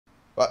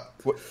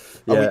What,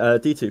 Yeah,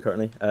 D2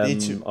 currently.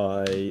 D2,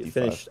 I D5.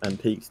 finished and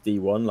peaked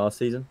D1 last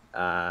season,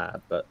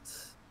 but that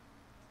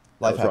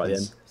Life was right at the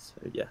end. happens.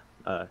 So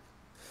yeah,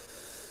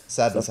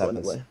 Sadness stuff got in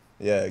the happens. way.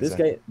 Yeah,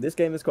 exactly. This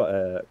game is quite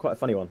a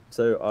funny one.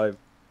 So I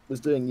was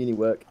doing uni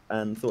work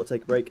and thought I'd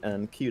take a break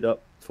and queued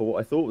up for what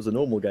I thought was a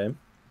normal game,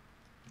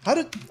 How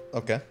did?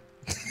 Okay.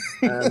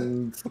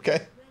 and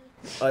Okay.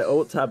 I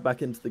alt tab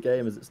back into the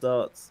game as it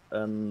starts,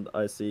 and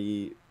I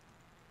see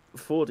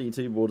four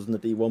D2 borders and a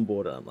D1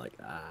 border. I'm like,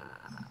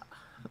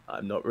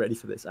 I'm not ready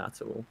for this at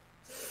all.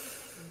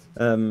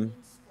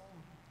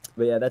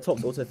 But yeah, their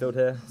top's auto filled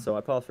here, so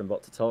I pass from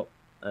bot to top.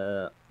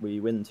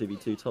 We win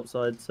 2v2 top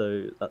side,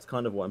 so that's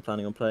kind of what I'm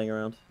planning on playing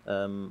around.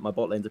 My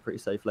bot lane's a pretty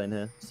safe lane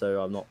here, so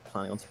I'm not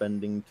planning on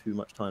spending too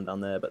much time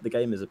down there, but the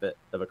game is a bit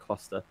of a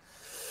cluster.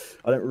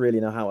 I don't really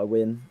know how I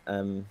win.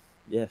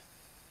 Yeah.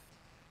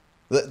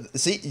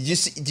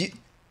 See,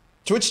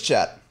 Twitch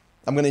chat.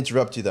 I'm gonna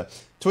interrupt you there.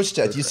 Twitch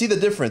chat. You see the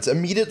difference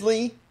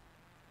immediately.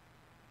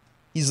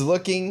 He's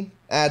looking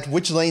at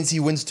which lanes he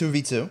wins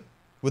 2v2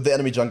 with the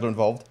enemy jungler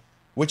involved,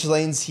 which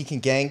lanes he can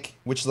gank,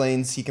 which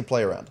lanes he can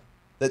play around.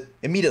 That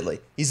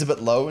immediately. He's a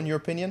bit low in your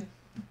opinion.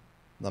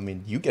 I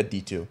mean, you get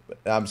D2, but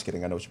I'm just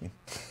kidding. I know what you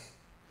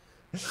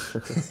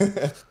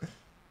mean.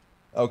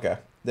 Okay,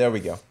 there we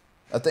go.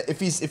 If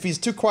he's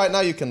too quiet now,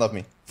 you can love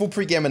me. Full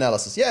pre-game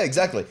analysis. Yeah,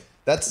 exactly.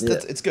 That's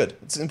it's good.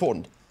 It's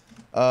important.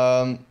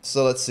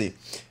 So let's see.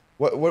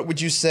 What would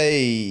you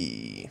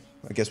say?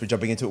 I guess we're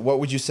jumping into it. What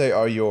would you say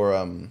are your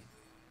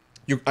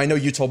I know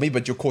you told me,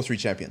 but your core 3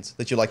 champions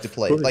that you like to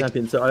play. Like,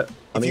 champion. So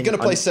if you're gonna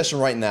play session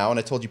right now, and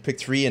I told you pick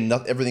 3 and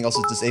everything else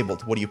is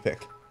disabled, what do you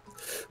pick?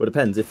 Well, it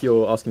depends. If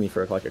you're asking me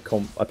for like a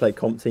comp, I play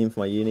comp team for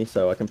my uni,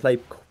 so I can play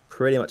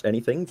pretty much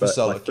anything. But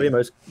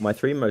my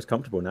three most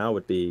comfortable now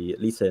would be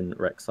Lee Sin,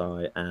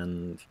 Rek'Sai,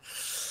 and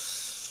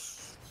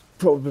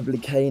probably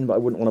Kane. But I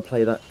wouldn't want to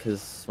play that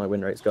because my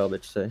win rate's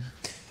garbage. So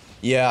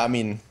yeah, I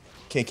mean,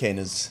 Kane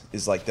is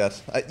like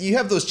that. You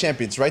have those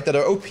champions, right, that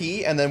are OP,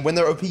 and then when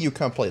they're OP, you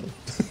can't play them.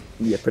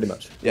 Yeah, pretty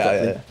much. Yeah,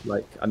 exactly. Yeah.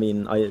 Like, I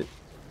mean, I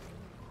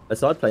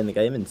started playing the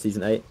game in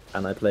season 8,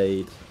 and I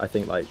played, I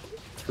think, like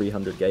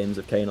 300 games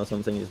of Kane or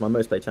something. He's my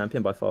most played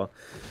champion by far.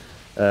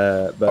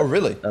 But, oh,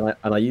 really? And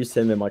I used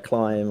him in my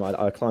climb.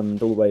 I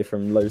climbed all the way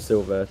from low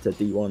silver to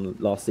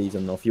D1 last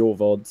season off your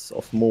VODs,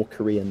 off more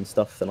Korean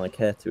stuff than I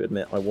care to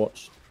admit I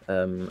watched.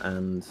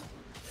 And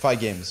 5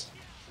 games.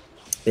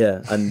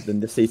 Yeah, and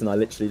then this season I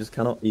literally just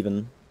cannot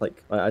even,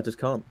 like, I just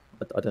can't.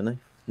 I don't know.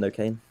 No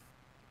Kane.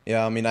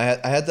 Yeah, I mean, I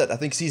had that, I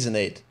think, season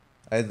 8.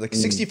 I had like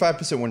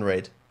 65% win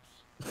rate,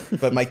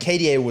 but my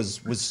KDA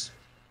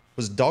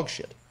was dog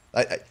shit.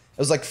 It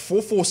was like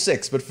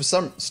 446, but for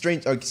some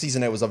strange,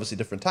 season 8 was obviously a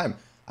different time.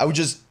 I would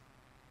just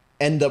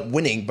end up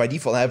winning by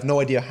default. I have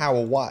no idea how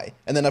or why.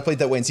 And then I played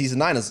that way in season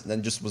 9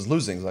 and just was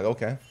losing. It's like,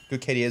 okay,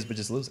 good KDAs, but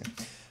just losing.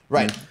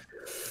 Right.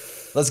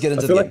 Let's get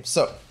into the game.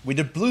 So we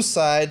did blue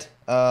side.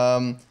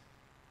 Now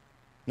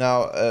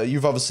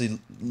you've obviously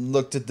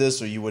looked at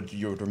this, or you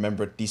would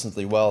remember it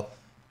decently well.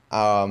 We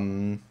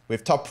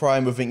have top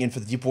prime moving in for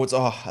the deep wards.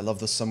 Oh, I love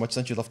this so much.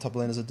 Don't you love top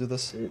laners that do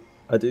this?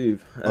 I do.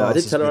 I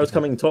did tell her I was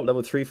coming top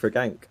level 3 for a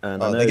gank,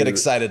 and I know, they get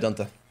excited, don't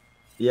they?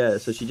 Yeah,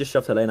 so she just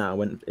shoved her lane out. I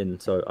went in,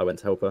 so I went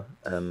to help her.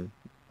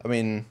 I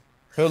mean,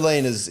 her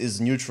lane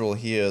is neutral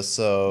here,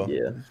 so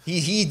yeah.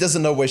 He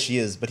doesn't know where she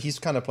is, but he's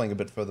kind of playing a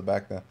bit further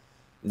back there.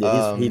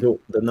 Yeah,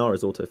 the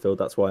Nara's auto-filled.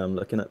 That's why I'm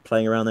looking at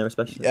playing around there,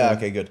 especially. Yeah,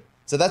 okay, good.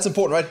 So that's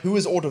important, right? Who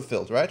is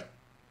auto-filled, right?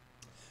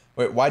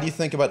 Wait, why do you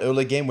think about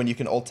early game when you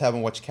can alt-tab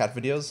and watch cat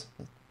videos?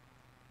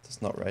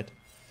 That's not right.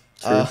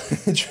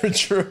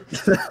 True.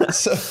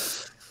 So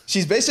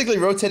she's basically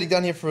rotating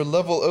down here for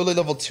early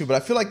level 2, but I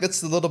feel like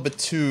that's a little bit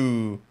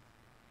too...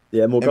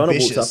 Yeah, Morgana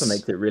ambitious. walks up and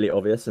makes it really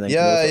obvious. And then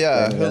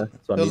yeah. Her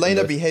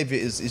laner behavior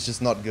is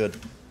just not good.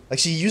 Like,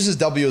 she uses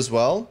W as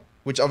well,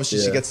 which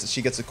obviously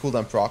she gets a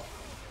cooldown proc.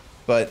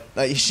 But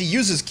she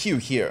uses Q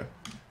here,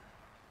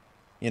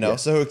 you know,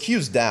 so her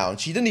Q's down.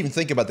 She didn't even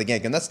think about the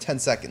gank, and that's 10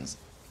 seconds.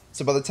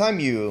 So by the time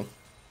you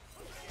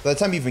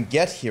even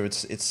get here,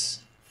 it's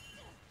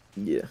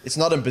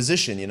not in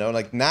position, you know.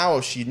 Like,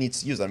 now she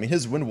needs to use it. I mean,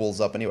 his wind wall's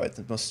up anyway. It's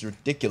the most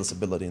ridiculous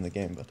ability in the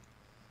game, but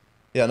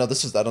yeah, no,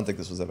 I don't think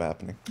this was ever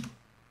happening.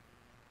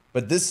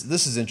 But this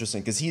is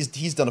interesting because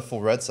he's done a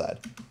full red side.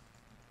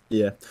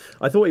 Yeah,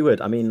 I thought he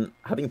would. I mean,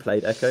 having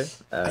played Echo,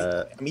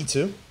 me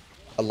too.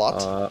 A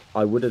lot.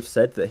 I would have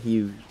said that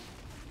he,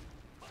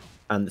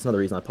 and it's another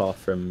reason I passed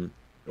from,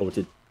 or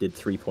did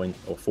 3 point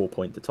or 4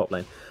 point to top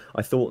lane.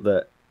 I thought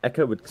that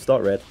Echo would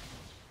start red,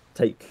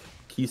 take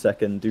Q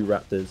second, do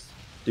Raptors,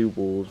 do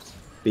Wolves,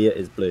 be it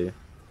is blue.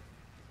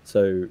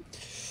 So,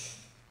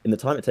 in the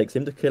time it takes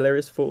him to clear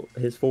his 4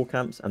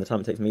 camps, and the time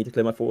it takes me to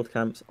clear my 4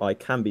 camps, I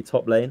can be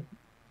top lane.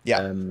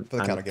 Yeah, for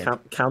the counter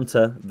gank.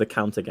 Counter the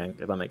counter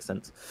gank, if that makes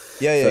sense.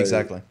 Yeah,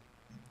 exactly.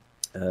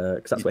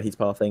 Because that's where he's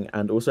pathing,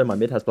 and also my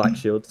mid has black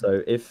shield,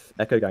 so if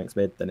Echo ganks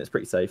mid, then it's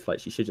pretty safe. Like,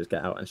 she should just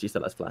get out, and she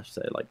still has flash,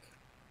 so like,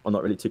 I'm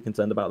not really too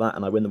concerned about that,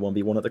 and I win the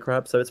 1v1 at the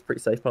crab, so it's a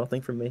pretty safe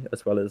pathing from me,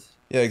 as well as...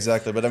 Yeah,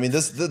 exactly. But I mean,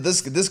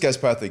 this guy's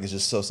pathing is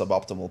just so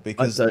suboptimal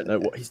because I don't know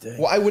what he's doing.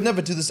 Well, I would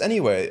never do this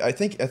anyway. I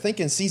think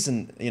in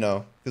season, you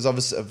know, because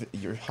obviously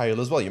you're higher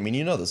as well. I mean,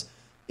 you know this.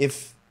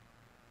 If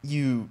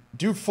you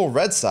do full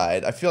red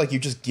side, I feel like you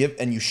just give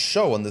and you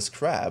show on this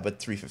crab at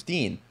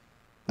 315.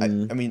 I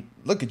mean,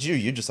 look at you.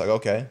 You're just like,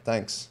 okay,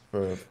 thanks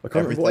for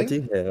everything. What I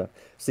do here.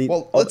 See,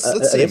 well, let's see.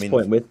 At this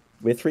point,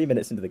 we're 3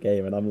 minutes into the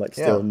game, and I'm like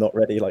still not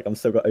ready. Like I'm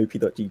still got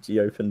op.gg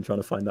open, trying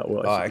to find out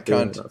what I should do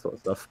and that sort of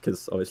stuff.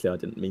 Because obviously I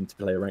didn't mean to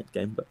play a ranked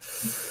game, but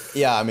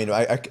yeah, I mean,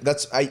 I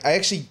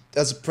actually,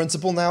 as a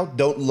principle now,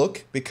 don't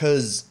look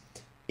because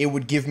it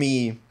would give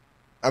me.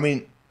 I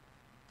mean,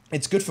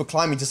 it's good for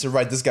climbing just to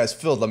right. This guy's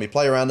filled. Let me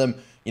play around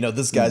him. You know,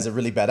 this guy's a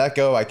really bad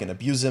echo. I can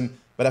abuse him.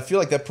 But I feel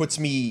like that puts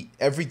me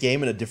every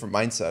game in a different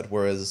mindset.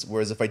 Whereas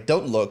if I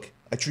don't look,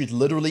 I treat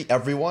literally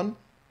everyone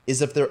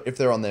as if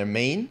they're on their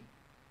main,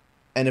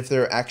 and if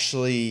they're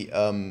actually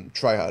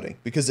tryharding,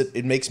 because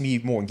it makes me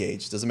more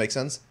engaged. Does it make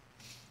sense?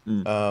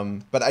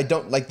 But I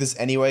don't like this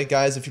anyway,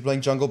 guys. If you're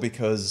playing jungle,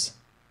 because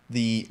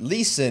the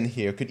Lee Sin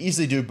here could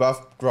easily do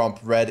buff Gromp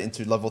red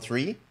into level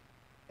 3,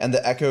 and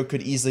the Echo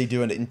could easily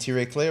do an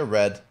interior clear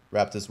red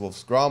Raptors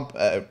Wolf's Gromp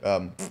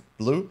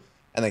blue,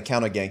 and then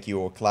counter gank you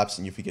or collapse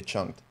and you if you get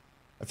chunked.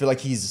 I feel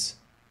like he's...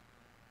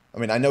 I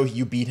mean, I know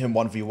you beat him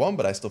 1v1,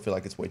 but I still feel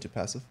like it's way too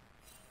passive.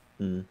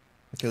 Okay,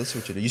 let's see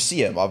what you do. You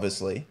see him,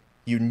 obviously.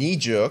 You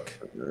knee-jerk.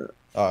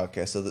 Oh,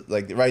 okay, so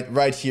like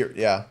right here,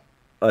 yeah.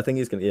 I think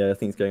he's going. Yeah, I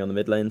think he's going on the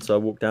mid lane. So I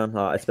walk down.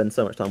 I spend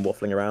so much time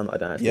waffling around. I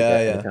don't actually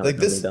get like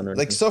this.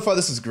 Like so far,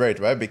 this is great,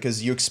 right?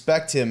 Because you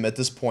expect him at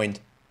this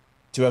point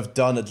to have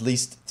done at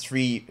least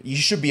 3. You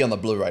should be on the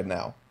blue right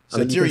now. So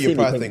in theory, your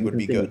pathing would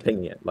be good.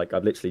 Pinging it. Like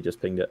I've literally just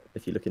pinged it.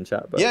 If you look in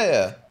chat. But...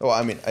 Yeah. Well,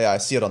 I mean, I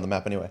see it on the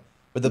map anyway.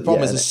 But the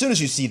problem is, as soon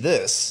as you see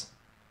this,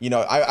 you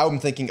know, I'm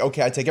thinking,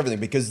 okay, I take everything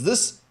because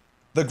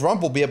the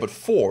Gromp will be up at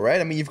 4, right?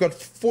 I mean, you've got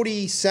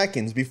 40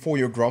 seconds before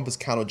your Gromp is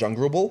counter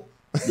junglerable,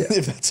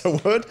 if that's a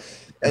word.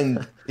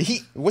 And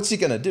what's he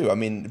gonna do? I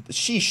mean,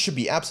 she should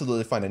be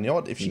absolutely fine. And you know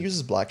what? If she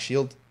uses Black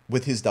Shield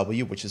with his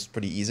W, which is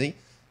pretty easy,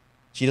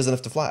 she doesn't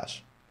have to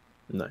flash.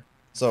 No.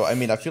 So I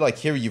mean, I feel like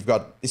here you've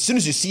got. As soon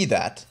as you see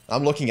that,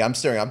 I'm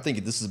staring, I'm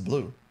thinking this is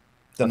blue.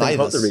 Deny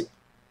this.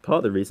 Part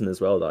of the reason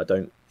as well that I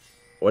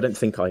don't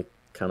think I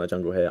counter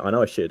jungle here. I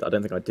know I should. I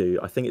don't think I do.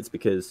 I think it's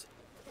because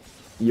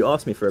you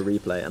asked me for a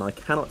replay, and I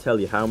cannot tell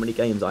you how many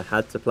games I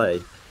had to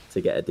play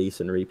to get a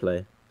decent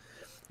replay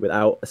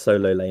without a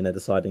solo laner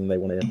deciding they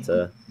wanted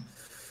to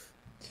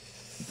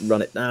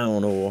run it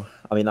down. Or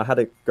I mean, I had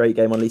a great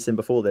game on Lee Sin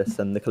before this,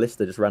 and the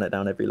Kalista just ran it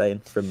down every lane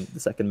from the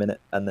second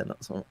minute, and then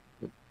that's all.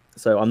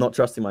 So I'm not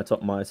trusting my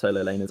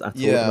solo laners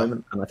at all at the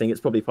moment, and I think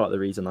it's probably part of the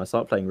reason I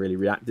start playing really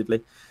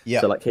reactively.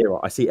 So like here,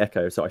 I see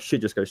Echo, so I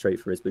should just go straight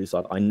for his blue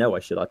side. I know I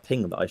should. I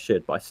ping that I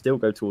should, but I still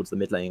go towards the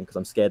mid lane because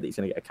I'm scared that he's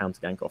going to get a counter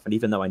gank off. And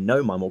even though I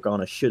know my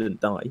Morgana shouldn't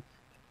die,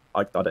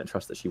 I don't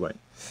trust that she won't.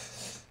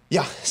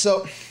 Yeah.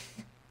 So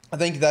I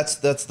think that's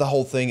the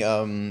whole thing.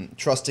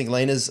 Trusting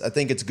laners. I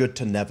think it's good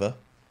to never.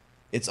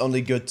 It's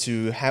only good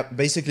to have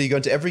basically go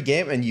into every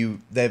game and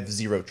they have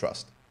 0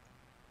 trust.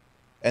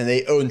 And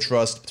they earn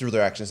trust through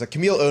their actions. Like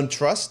Camille earned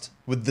trust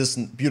with this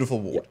beautiful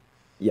ward.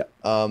 Yeah.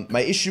 My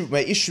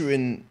issue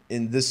in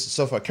this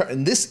so far,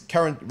 in this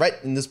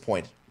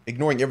point,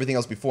 ignoring everything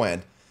else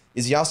beforehand,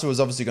 is Yasuo is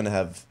obviously going to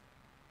have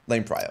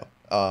lane prio.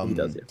 He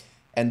does, yeah.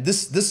 And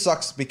this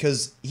sucks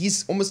because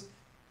he's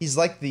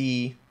like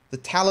the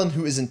Talon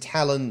who isn't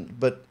Talon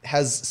but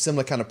has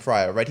similar kind of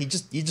prio, right? He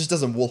just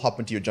doesn't wall hop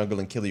into your jungle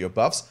and kill your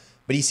buffs,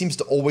 but he seems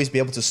to always be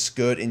able to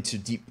skirt into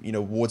deep,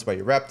 wards by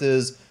your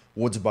Raptors.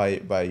 Wards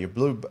by your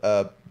blue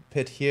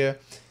pit here,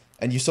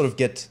 and you sort of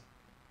get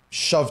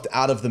shoved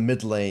out of the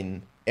mid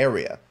lane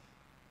area.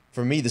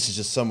 For me, this is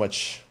just so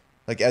much,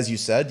 like as you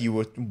said, you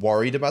were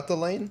worried about the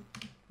lane,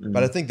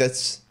 but I think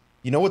that's,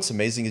 what's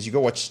amazing is you go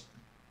watch,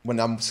 when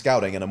I'm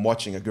scouting and I'm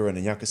watching Agura and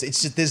Yakus,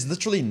 it's just, there's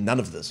literally none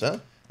of this, huh?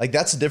 Like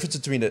that's the difference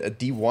between a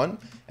D1,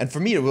 and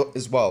for me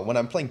as well, when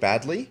I'm playing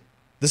badly,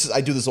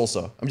 I do this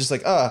also. I'm just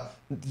like,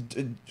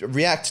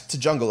 react to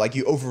jungle, like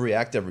you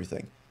overreact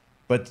everything.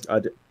 But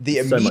the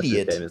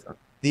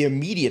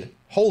immediate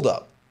hold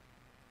up,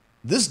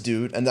 this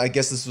dude, and I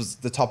guess this was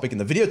the topic in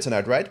the video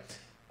tonight, right?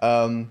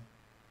 As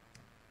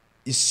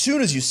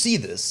soon as you see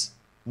this,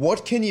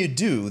 what can you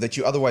do that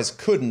you otherwise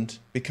couldn't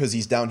because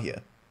he's down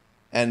here?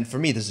 And for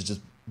me, this is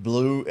just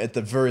blue at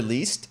the very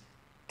least,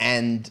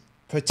 and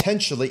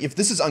potentially, if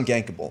this is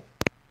ungankable,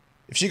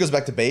 if she goes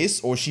back to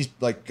base or she's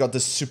like got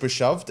this super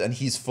shoved and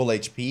he's full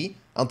HP,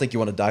 I don't think you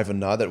want to dive in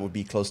now. That would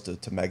be close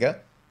to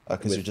Mega.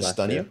 Because you just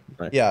stun you.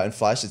 Right. Yeah, and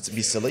flash, it'd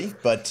be silly,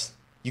 but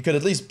you could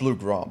at least blue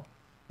Gromp.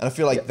 And I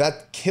feel like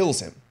that kills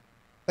him.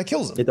 That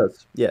kills him. It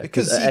does, yeah.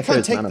 Because he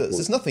can't take this.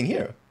 There's nothing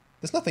here.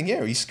 There's nothing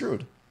here. He's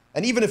screwed.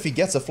 And even if he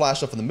gets a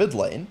flash up in the mid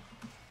lane,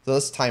 so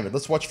let's time it.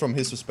 Let's watch from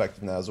his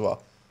perspective now as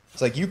well.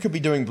 It's like you could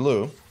be doing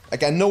blue.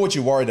 Like I know what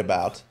you're worried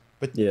about,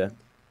 but yeah,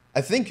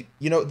 I think,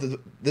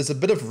 there's a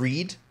bit of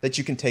read that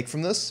you can take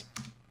from this.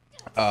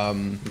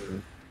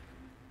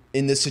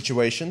 in this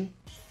situation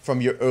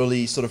from your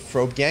early sort of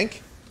probe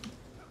gank.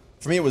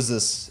 For me, it was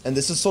this, and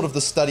this is sort of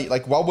the study.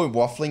 Like while we're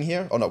waffling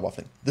here, oh not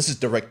waffling. This is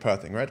direct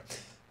perthing, right?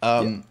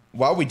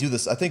 While we do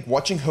this, I think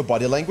watching her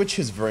body language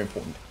is very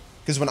important.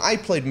 Because when I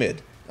played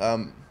mid,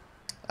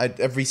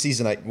 every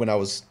season when I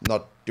was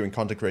not doing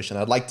content creation,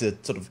 I'd like to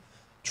sort of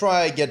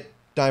try get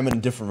diamond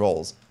in different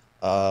roles.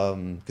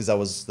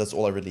 Because that's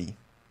all I really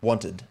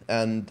wanted,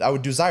 and I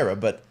would do Zyra,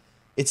 but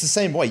it's the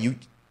same way.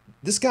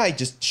 This guy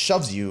just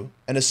shoves you,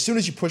 and as soon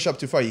as you push up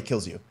too far, he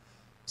kills you.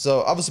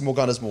 So obviously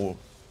Morgana's more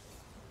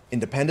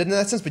independent in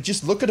that sense, but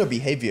just look at her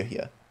behavior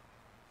here.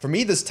 For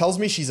me, this tells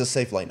me she's a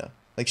safe laner.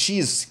 Like she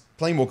is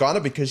playing Morgana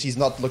because she's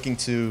not looking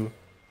to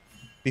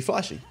be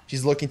flashy.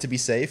 She's looking to be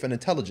safe and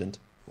intelligent.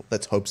 Well,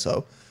 let's hope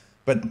so.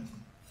 But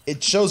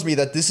it shows me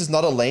that this is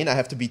not a lane I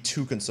have to be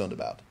too concerned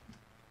about.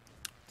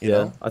 You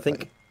know? I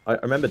think I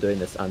remember doing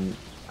this, and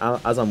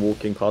as I'm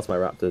walking past my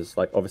Raptors,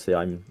 like obviously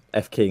I'm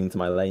F-keying to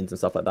my lanes and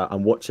stuff like that.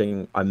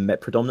 I'm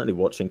predominantly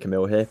watching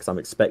Camille here because I'm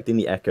expecting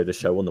the Echo to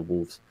show on the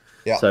Wolves.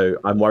 Yeah. So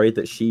I'm worried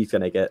that she's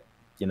going to get,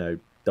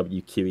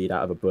 WQE'd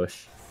out of a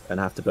bush and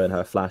have to burn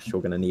her flash,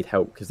 or going to need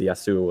help because the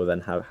Yasuo will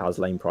then have house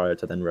lane prior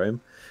to then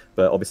roam.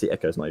 But obviously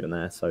Echo's not even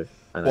there, so...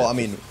 Well, I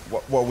mean,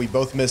 what we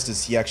both missed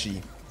is he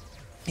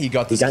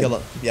got this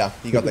killer. Yeah,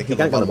 he got that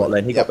killer. He ganked on the bot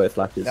lane, he got both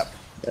flashes. Yep.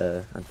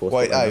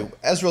 Well,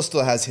 Ezreal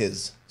still has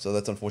his, so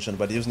that's unfortunate,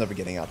 but he was never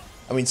getting out.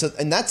 I mean, so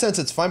in that sense,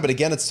 it's fine, but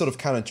again, it's sort of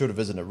counterintuitive,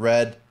 isn't it?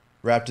 Red,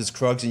 Raptors,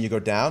 Krugs, and you go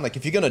down. Like,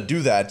 if you're going to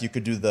do that, you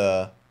could do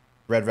the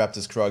Red,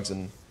 Raptors, Krugs,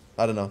 and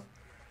I don't know.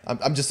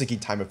 I'm just thinking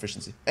time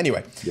efficiency.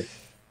 Anyway,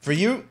 for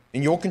you,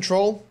 in your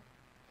control,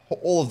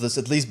 all of this,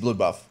 at least blue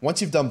buff.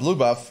 Once you've done blue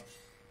buff,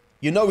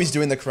 you know he's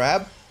doing the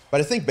crab,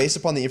 but I think based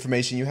upon the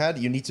information you had,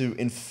 you need to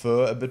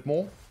infer a bit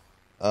more.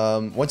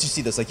 Once you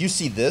see this, like you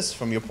see this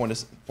from your point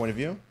of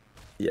view.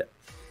 Yeah.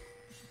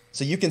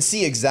 So you can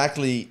see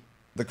exactly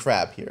the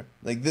crab here.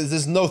 Like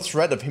there's no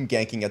threat of him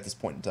ganking at this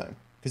point in time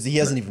because he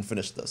hasn't even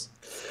finished this.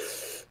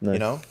 No. You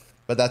know,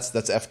 but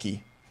that's F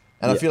key,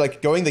 and I feel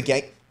like going the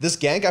gank. This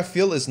gank I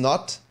feel is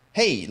not.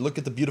 Hey, look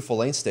at the beautiful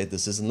lane state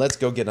this is, and let's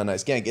go get a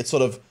nice gank. It's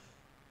sort of.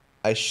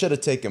 I should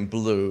have taken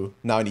blue.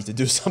 Now I need to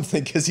do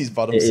something because he's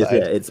bottom side.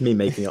 Yeah, it's me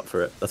making up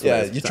for it. That's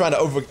what you're trying to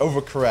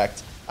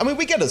overcorrect. I mean,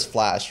 we get his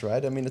flash,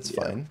 right? I mean, it's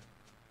fine.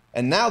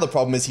 And now the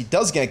problem is he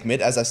does gank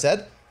mid, as I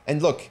said.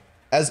 And look,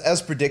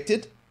 as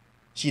predicted,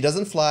 she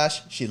doesn't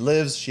flash. She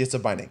lives. She hits a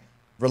binding.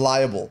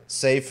 Reliable,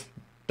 safe.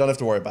 Don't have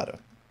to worry about her.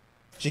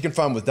 She can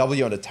farm with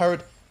W on the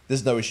turret.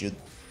 There's no issue.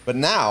 But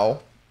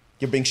now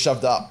you're being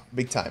shoved up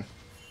big time.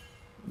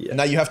 Yeah. And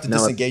now you have to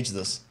disengage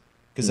this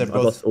because they've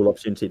both lost all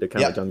opportunity to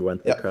counter jungle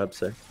and the crab.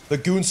 So the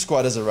goon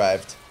squad has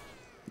arrived.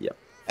 Yeah.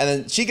 And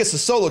then she gets a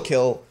solo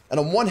kill. And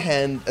on one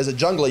hand, as a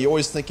jungler, you're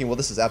always thinking, well,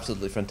 this is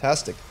absolutely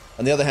fantastic.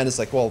 On the other hand, it's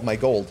like, well, my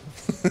gold.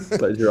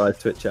 Close your eyes,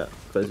 Twitch chat.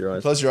 Close your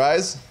eyes. Close your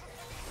eyes.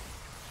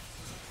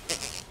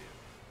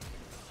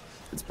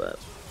 It's bad.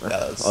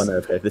 Yeah, oh no,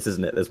 okay, this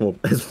isn't it. There's more.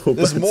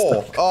 There's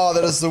more. Oh,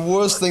 that is the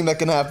worst thing that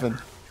can happen.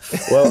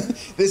 Well,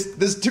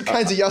 there's two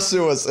kinds of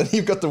Yasuos, and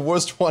you've got the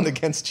worst one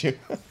against you.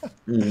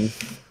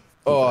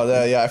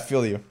 Oh, yeah, I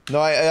feel you. No,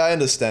 I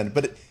understand.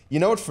 But you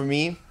know what, for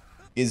me,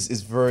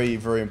 is very,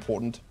 very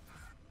important,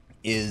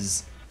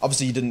 is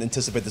obviously you didn't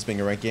anticipate this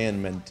being a rank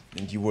game, and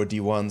you were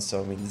D1,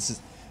 so I mean,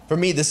 for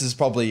me, this is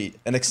probably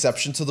an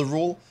exception to the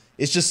rule.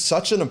 It's just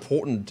such an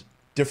important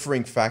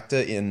differing factor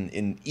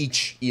in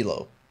each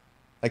elo.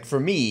 Like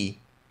for me,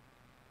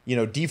 you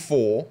know,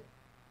 D4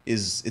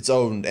 is its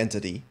own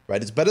entity,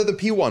 right? It's better than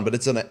P1, but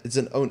it's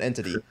an own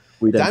entity.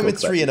 Diamond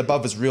 3 and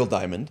above is real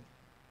diamond,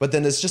 but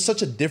then there's just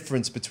such a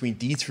difference between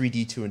D3,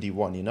 D2, and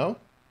D1, you know?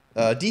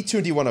 D2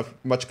 and D1 are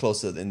much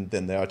closer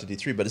than they are to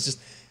D3, but it's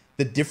just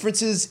the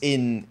differences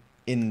in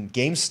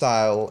game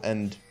style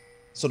and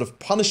sort of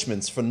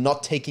punishments for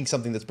not taking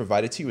something that's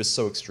provided to you is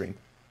so extreme.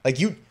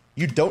 Like you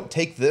don't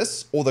take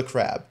this or the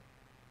crab.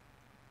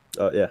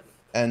 Yeah.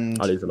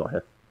 And I lose a lot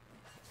here.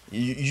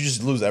 You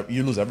just lose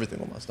everything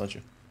almost, don't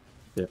you?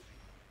 Yeah.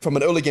 From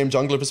an early game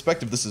jungler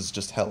perspective, this is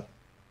just hell.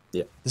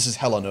 Yeah. This is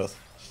hell on earth.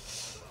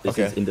 This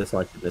is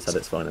indecisiveness at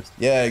its finest.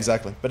 Yeah,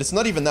 exactly. But it's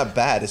not even that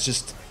bad. It's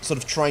just sort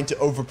of trying to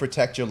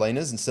overprotect your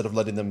laners instead of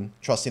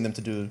trusting them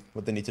to do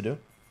what they need to do.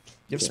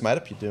 You have smite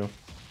up, you do.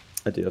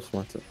 I do have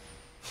smite up.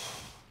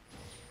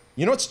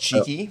 You know what's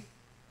cheeky?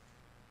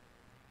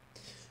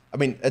 I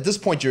mean, at this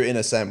point, you're in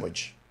a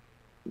sandwich.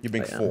 You're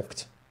being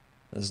forked.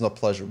 It's not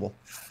pleasurable.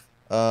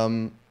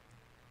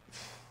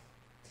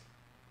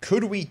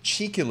 Could we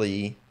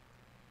cheekily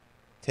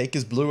take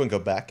his blue and go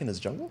back in his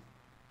jungle?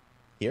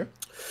 Here?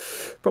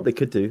 Probably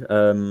could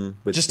do.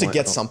 Just to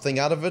get something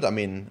out of it. I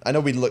mean, I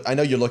know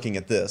you're looking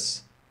at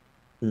this.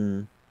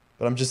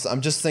 But I'm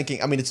just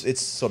thinking. I mean,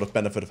 it's sort of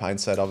benefit of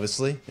hindsight,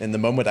 obviously. In the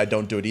moment, I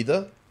don't do it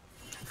either.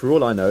 For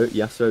all I know,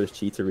 Yasuo is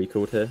cheater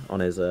recalled here on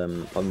his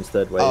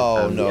third wave.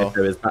 Oh and no!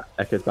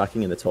 Echo's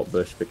backing in the top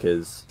bush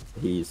because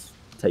he's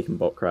taken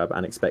bot crab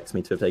and expects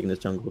me to have taken his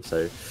jungle.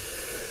 So.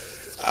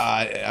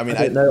 I mean,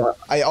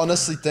 I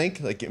honestly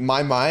think, like in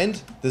my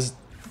mind,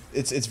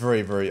 it's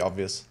very, very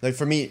obvious. Like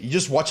for me, you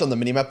just watch on the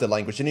minimap the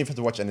language. You don't even have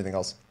to watch anything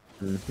else.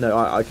 No,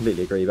 I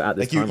completely agree. But at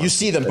this like time, you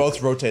see them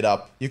both rotate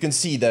up. You can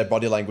see their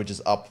body language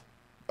is up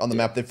on the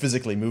map. They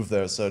physically move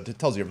there, so it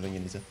tells you everything you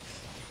need to.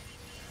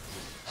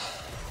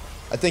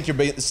 I think your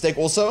big mistake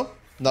also,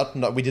 not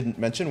we didn't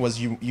mention, was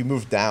you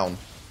moved down.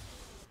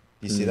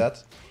 You see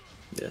that?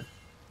 Yeah.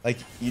 Like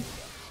you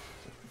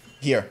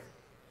here.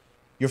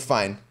 You're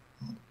fine.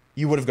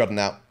 You would have gotten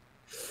out.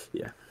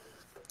 Yeah.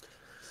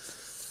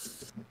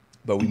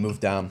 But we moved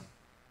down.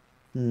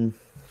 Mm.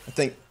 I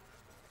think.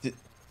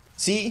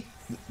 See,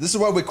 this is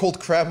why we're called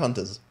crab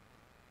hunters.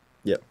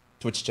 Yep.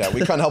 Twitch chat.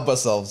 We can't help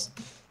ourselves.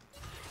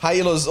 High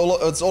elo is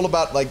it's all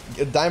about like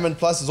Diamond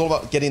Plus is all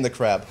about getting the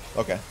crab.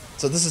 Okay,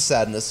 so this is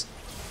sadness.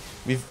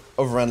 We've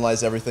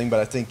overanalyzed everything,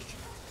 but I think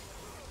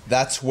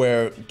that's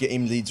where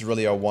game leads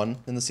really are won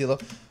in the CLO.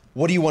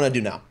 What do you want to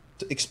do now?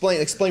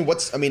 Explain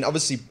what's. I mean,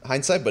 obviously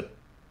hindsight, but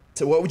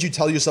what would you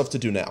tell yourself to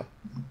do now,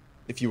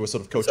 if you were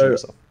sort of coaching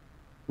yourself?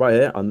 Right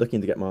here, I'm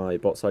looking to get my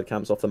bot side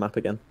camps off the map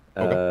again.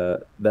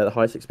 Okay. They're the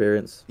highest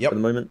experience at the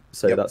moment,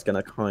 so that's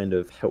going to kind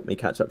of help me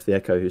catch up to the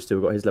Echo, who's still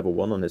got his level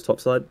 1 on his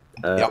top side.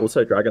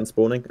 Also, Dragon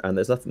spawning, and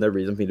there's no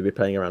reason for me to be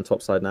playing around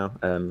top side now.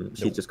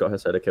 She just got her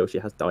solo kill. She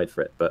has died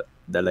for it, but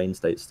their lane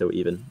state's still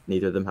even.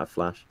 Neither of them have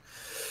flash.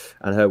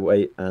 And her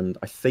weight, and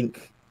I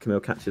think Camille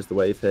catches the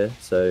wave here.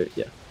 So,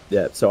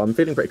 yeah. So I'm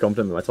feeling pretty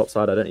confident with my top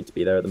side. I don't need to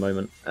be there at the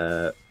moment.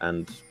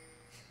 And,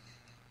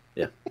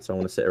 yeah, so I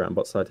want to sit around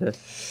bot side here.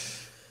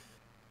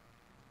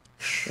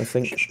 I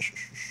think.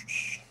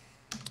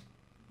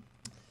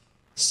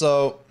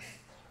 So,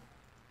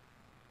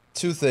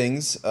 two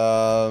things.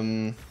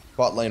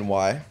 Bot lane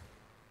Y.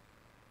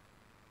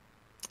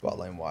 Bot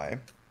lane Y.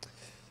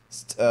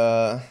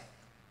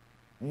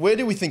 Where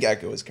do we think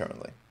Echo is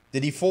currently?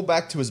 Did he fall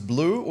back to his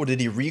blue, or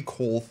did he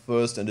recall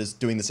first and is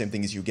doing the same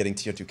thing as you, getting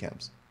tier 2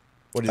 camps?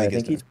 What do you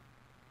think he's doing?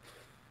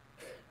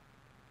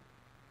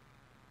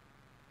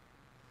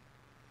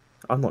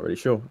 I'm not really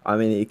sure. I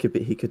mean, he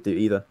could do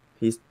either.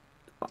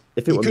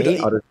 If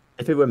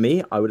it were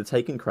me, I would have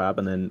taken crab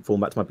and then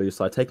fallen back to my blue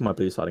side, taken my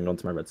blue side and gone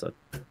to my red side.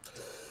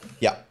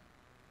 Yeah.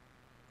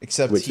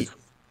 Except he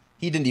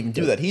didn't even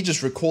do that. He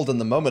just recalled in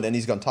the moment and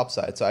he's gone top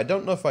side. So I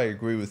don't know if I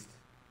agree with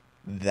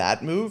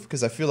that move,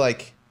 because I feel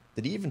like,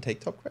 did he even take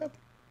top crab?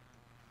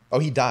 Oh,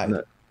 he died.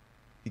 No.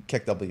 He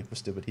kicked W. We're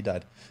stupid. He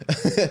died.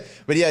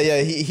 But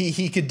yeah,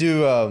 he could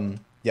do.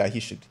 Yeah, he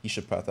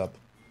should path up.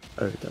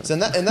 Oh, so in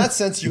that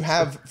sense, you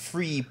have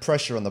free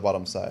pressure on the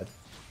bottom side.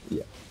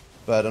 Yeah.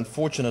 But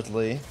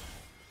unfortunately,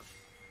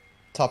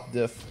 top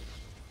diff.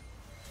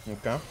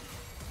 Okay.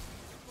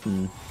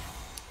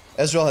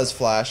 Ezreal has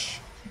flash.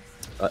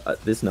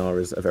 This Gnar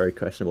is a very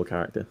questionable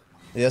character.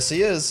 Yes,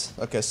 he is.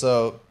 Okay,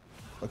 so...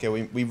 Okay,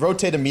 we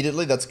rotate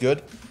immediately. That's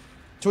good.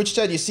 Twitch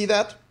chat, you see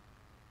that?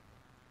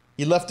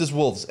 He left his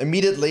wolves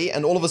immediately,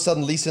 and all of a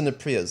sudden Lee Sin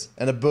appears,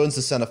 and it burns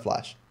the center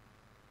flash.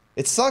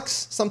 It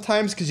sucks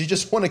sometimes, because you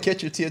just want to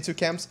get your tier 2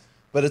 camps,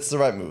 but it's the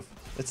right move.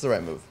 It's the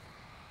right move.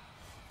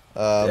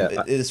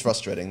 It is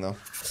frustrating though.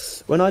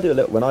 I do a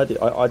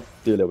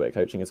little bit of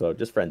coaching as well,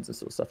 just friends and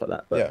sort of stuff like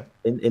that. But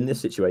in this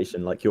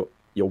situation, like your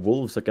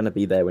wolves are going to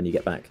be there when you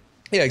get back.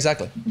 Yeah,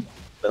 exactly.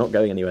 They're not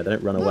going anywhere. They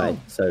don't run away,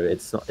 so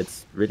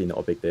it's really not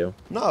a big deal.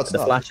 No, it's not.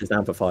 The flash is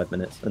down for 5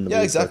 minutes, and the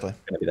wolves are going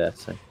to be there.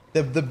 So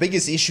the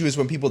biggest issue is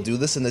when people do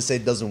this and they say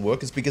it doesn't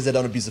work. It's because they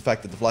don't abuse the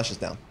fact that the flash is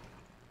down.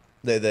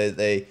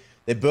 They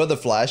burn the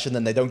flash and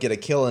then they don't get a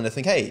kill, and they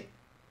think, hey,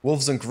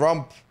 wolves and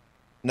Grump.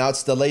 Now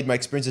it's delayed. My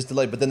experience is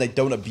delayed, but then they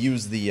don't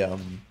abuse the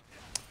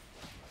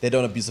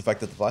fact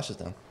that the flash is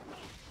down,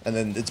 and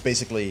then it's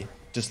basically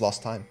just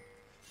lost time,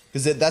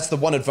 because that's the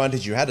one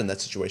advantage you had in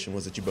that situation,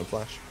 was that you burned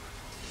flash.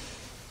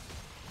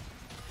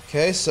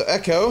 Okay, so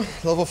Echo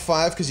level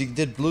 5 because you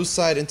did blue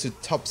side into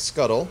top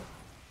scuttle.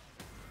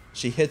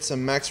 She hits a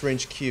max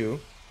range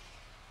Q,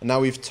 and now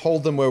we've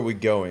told them where we're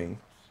going.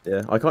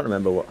 Yeah, I can't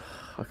remember what.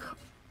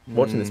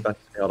 Watching this back,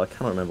 I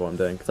cannot remember what I'm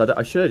doing, because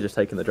I should have just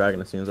taken the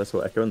dragon as soon as I saw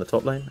Echo in the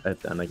top lane,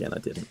 and again I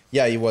didn't.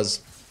 Yeah, he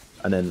was.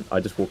 And then I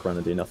just walk around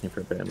and do nothing for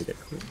a bit and we get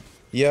caught.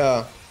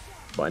 Yeah.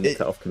 But I need to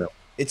cut off Camille.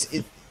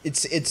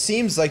 It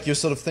seems like you're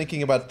sort of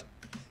thinking about,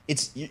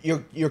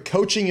 you're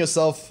coaching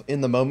yourself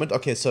in the moment.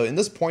 Okay, so in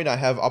this point I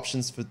have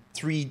options for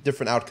 3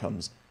 different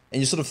outcomes,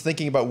 and you're sort of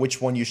thinking about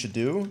which one you should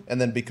do,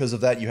 and then because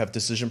of that you have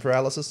decision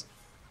paralysis.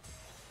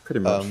 Pretty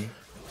much.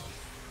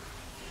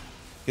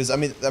 Because I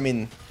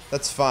mean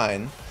that's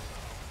fine.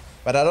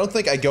 But I don't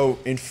think I go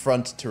in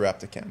front to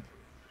Raptor camp.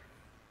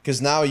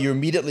 Because now you're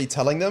immediately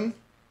telling them,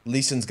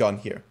 Lee Sin's gone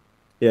here.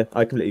 Yeah,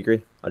 I completely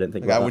agree. I didn't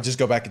think about that. I would just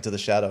go back into the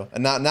shadow.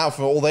 And now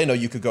for all they know,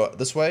 you could go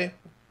this way,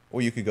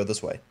 or you could go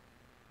this way.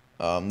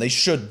 They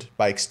should,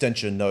 by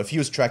extension, know. If he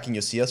was tracking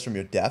your CS from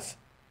your death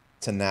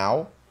to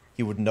now,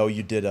 he would know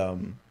you did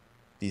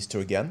these 2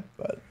 again.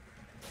 But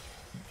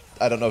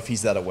I don't know if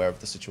he's that aware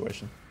of the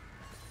situation.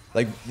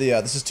 Like,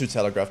 this is too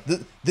telegraphed.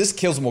 This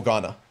kills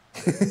Morgana.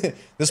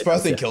 This poor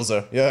thing kills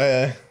her.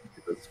 Yeah.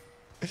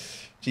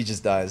 She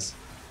just dies.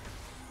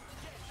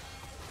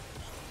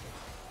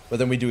 But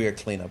then we do get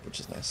cleanup, which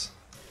is nice.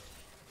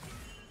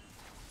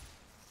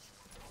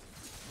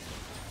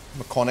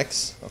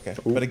 Mechanics. Okay.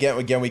 Ooh. But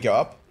again, we go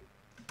up.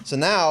 So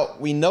now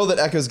we know that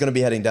Echo is going to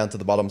be heading down to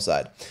the bottom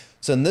side.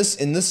 So in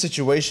this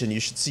situation, you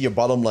should see your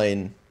bottom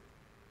lane.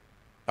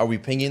 Are we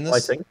pinging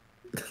this? Fighting.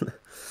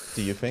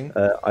 Do you ping?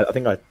 I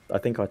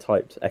think I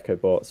typed Echo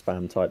bot,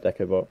 spam typed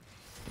Echo bot.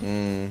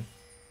 Mm.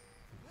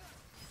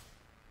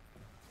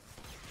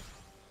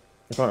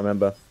 I can't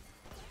remember.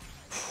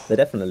 They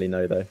definitely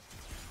know though.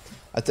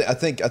 I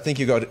think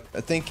you got.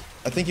 I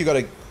think you got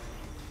a.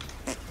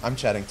 I'm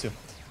chatting too.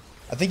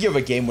 I think you have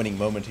a game-winning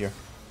moment here.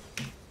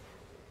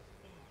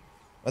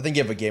 I think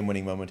you have a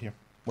game-winning moment here.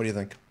 What do you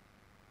think?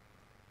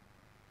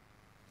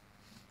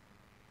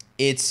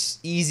 It's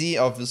easy,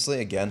 obviously.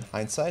 Again,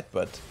 hindsight,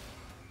 but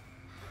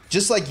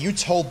just like you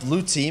told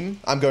blue team,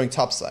 I'm going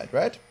top side,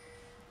 right?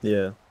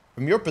 Yeah.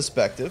 From your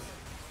perspective.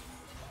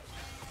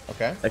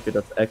 Okay.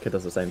 Echo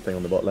does the same thing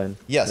on the bot lane.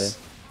 Yes.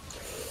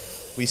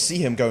 Yeah. We see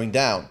him going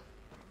down.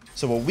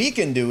 So what we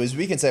can do is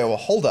we can say, well,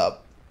 hold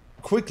up.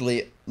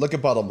 Quickly look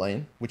at bottom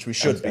lane, which we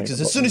should, because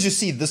as soon as you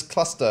see this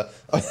cluster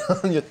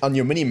on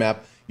your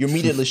mini-map, you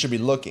immediately should be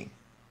looking.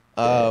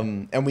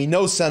 And we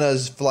know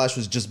Senna's flash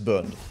was just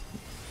burned.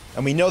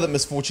 And we know that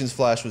Misfortune's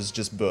flash was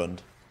just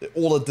burned.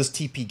 All of this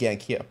TP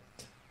gank here.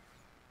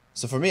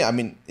 So for me, I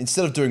mean,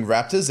 instead of doing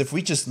Raptors, if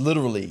we just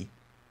literally,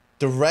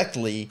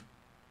 directly,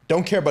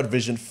 don't care about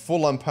vision,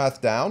 full on path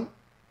down,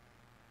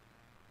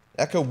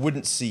 Echo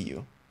wouldn't see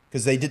you.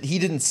 Because he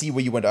didn't see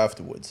where you went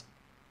afterwards.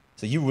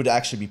 So you would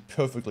actually be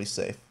perfectly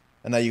safe.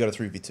 And now you got a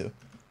 3v2.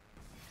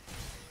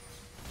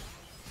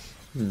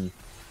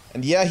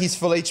 And yeah, he's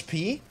full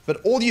HP,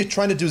 but all you're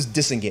trying to do is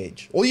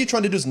disengage. All you're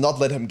trying to do is not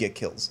let him get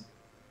kills.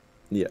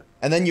 Yeah.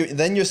 And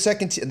then your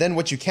second, then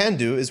what you can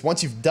do is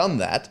once you've done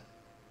that,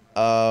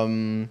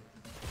 you've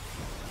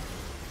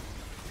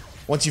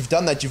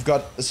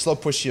got a slow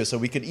push here, so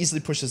we could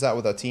easily push this out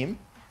with our team,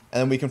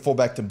 and then we can fall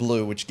back to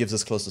blue, which gives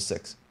us close to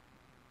 6.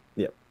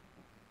 Yep.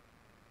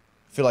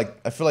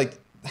 I feel like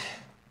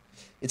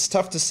it's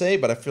tough to say,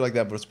 but I feel like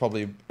that was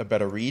probably a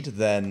better read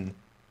than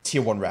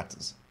tier 1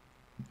 Raptors.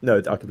 No,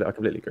 I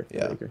completely agree.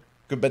 Yeah. Completely agree.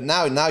 Good, but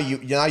now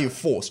you're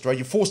forced, right?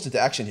 You're forced into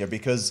action here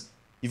because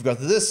you've got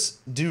this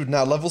dude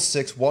now level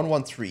 6,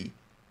 113,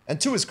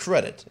 and to his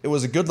credit, it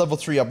was a good level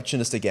 3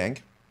 opportunistic gank.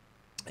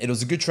 It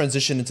was a good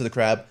transition into the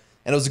crab,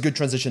 and it was a good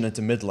transition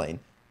into mid lane.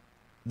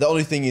 The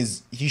only thing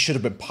is he should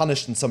have been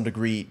punished in some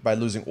degree by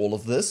losing all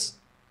of this.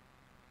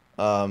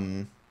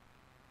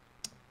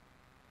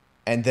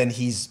 And then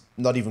he's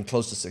not even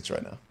close to 6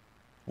 right now,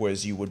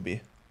 whereas you would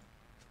be.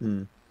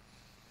 And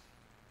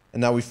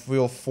now we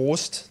feel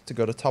forced to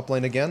go to top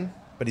lane again,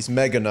 but he's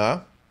mega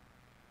now.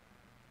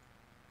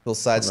 He'll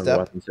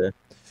sidestep.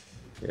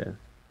 Yeah.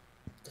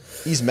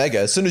 He's mega.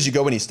 As soon as you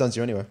go in, he stuns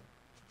you anyway.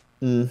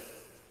 And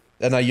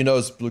now you know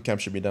his blue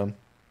camp should be down.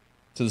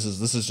 So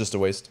this is just a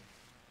waste.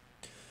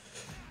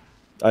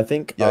 I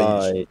think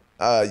okay.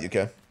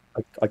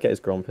 I get his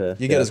Gromp here.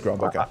 You get his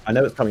Gromp, okay. I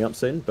know it's coming up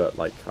soon, but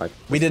like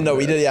we didn't know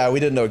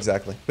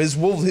exactly. But his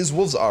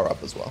wolves are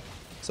up as well.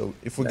 So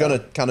if we're gonna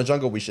counter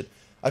jungle, we should.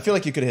 I feel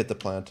like you could hit the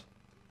plant.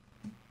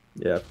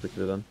 Yeah, we could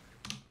have done.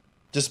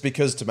 Just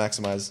because to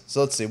maximize.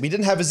 So let's see. We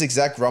didn't have his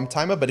exact Gromp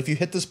timer, but if you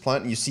hit this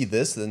plant and you see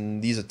this,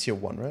 then these are tier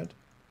 1, right?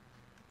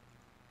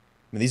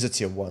 I mean, these are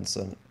tier 1,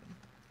 so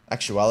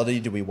actuality,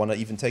 do we want to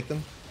even take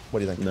them? What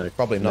do you think? No.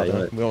 Probably not.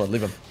 No, We want to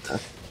leave them.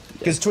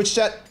 Because Twitch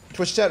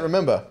chat,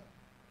 remember,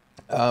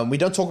 we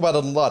don't talk about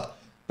it a lot,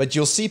 but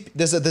you'll see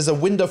there's a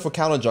window for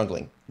counter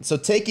jungling. So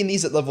taking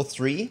these at level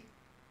 3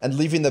 and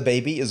leaving the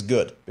baby is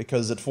good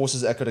because it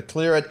forces Echo to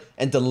clear it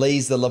and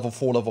delays the level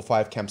 4, level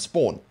 5 camp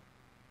spawn.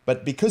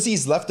 But because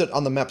he's left it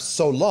on the map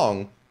so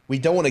long, we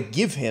don't want to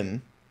give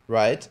him,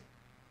 right,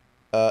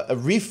 a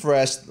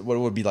refresh, what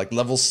would be like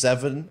level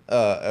 7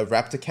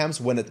 Raptor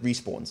camps when it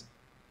respawns.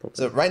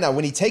 So right now,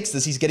 when he takes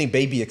this, he's getting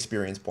baby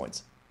experience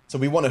points. So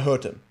we want to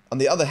hurt him. On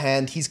the other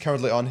hand, he's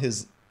currently on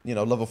his,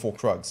 level 4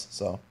 Krugs.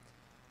 So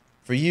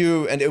for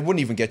you, and it wouldn't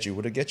even get you.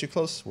 Would it get you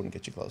close? Wouldn't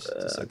get you close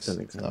to 6. I don't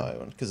think so. No, it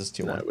wouldn't, because it's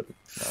tier 1. It wouldn't.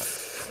 No.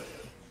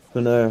 Oh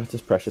no,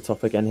 just pressure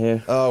top again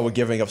here. Oh, we're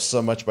giving up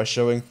so much by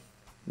showing.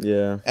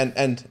 Yeah.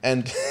 And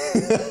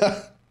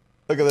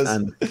look at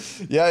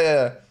this.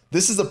 Yeah.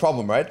 This is the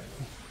problem, right?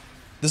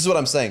 This is what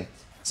I'm saying.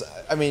 So,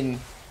 I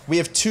mean, we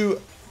have two.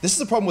 This is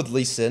the problem with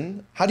Lee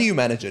Sin. How do you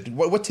manage it?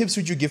 What tips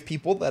would you give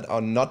people that are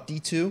not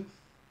D2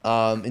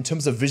 in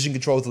terms of vision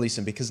control with Lee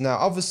Sin? Because now,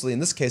 obviously, in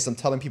this case, I'm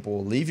telling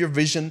people, leave your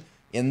vision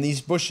in these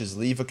bushes.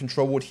 Leave a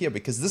control ward here.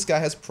 Because this guy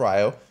has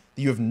prio.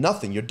 You have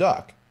nothing. You're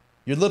dark.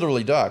 You're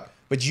literally dark.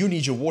 But you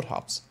need your ward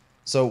hops.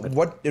 So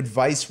what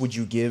advice would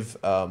you give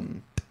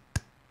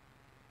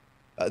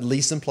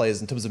Lee Sin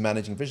players in terms of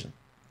managing vision?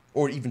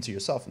 Or even to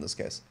yourself in this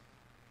case?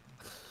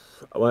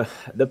 Well,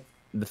 the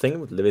thing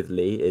with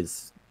Lee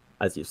is,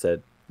 as you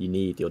said, you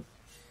need your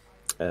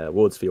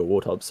wards for your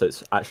ward hubs, so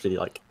it's actually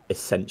like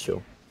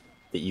essential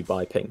that you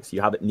buy pinks.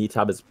 You need to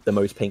have the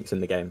most pinks in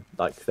the game.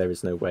 Like there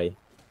is no way,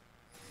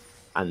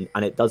 and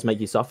it does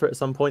make you suffer at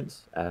some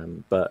points.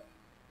 But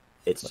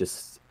it's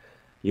just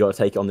you got to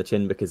take it on the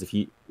chin because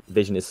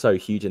vision is so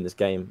huge in this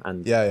game,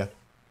 and you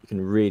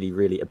can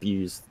really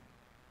abuse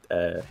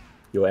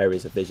your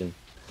areas of vision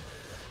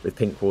with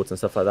pink wards and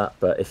stuff like that.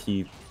 But if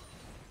you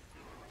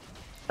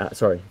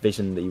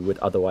vision that you would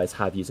otherwise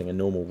have using a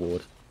normal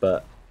ward,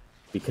 but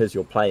because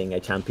you're playing a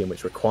champion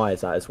which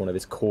requires that as one of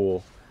his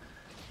core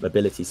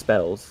mobility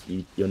spells,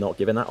 you're not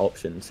given that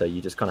option, so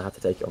you just kind of have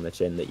to take it on the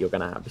chin that you're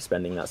going to be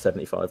spending that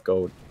 75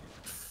 gold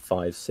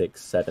 5,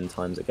 6, 7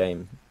 times a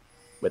game,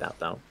 without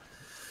doubt.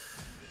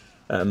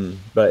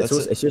 But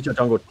it's just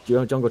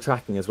your jungle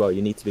tracking as well.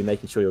 You need to be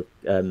making sure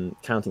you're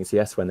counting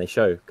CS when they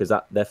show, because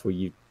therefore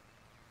you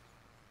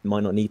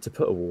might not need to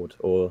put a ward,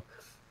 or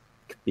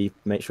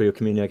make sure you're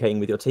communicating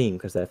with your team,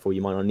 because therefore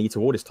you might not need to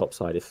ward his top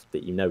side if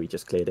that you know he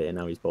just cleared it and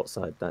now he's bot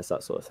side. That's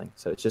that sort of thing.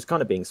 So it's just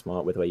kind of being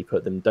smart with where you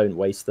put them. Don't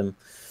waste them,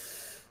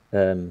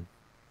 and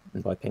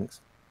buy pinks.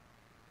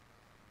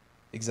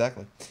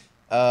 Exactly.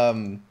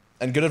 And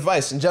good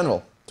advice in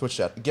general, Twitch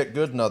chat. Get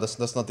good? No,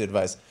 that's not the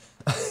advice.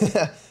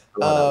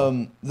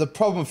 The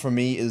problem for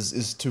me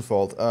is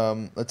twofold.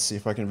 Let's see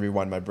if I can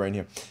rewind my brain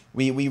here.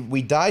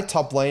 We died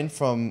top lane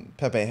from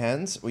Pepe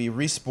hands. We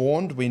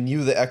respawned. We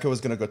knew the Echo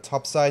was going to go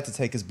top side to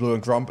take his blue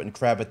and grump and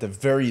crab at the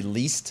very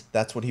least.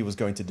 That's what he was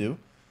going to do.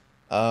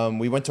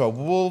 We went to our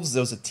wolves.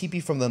 There was a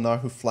TP from the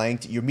Gnar who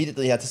flanked. You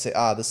immediately had to say,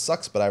 this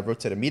sucks, but I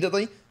rotate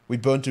immediately. We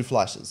burned 2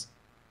 flashes,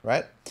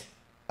 right?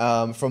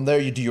 From there,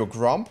 you do your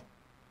grump,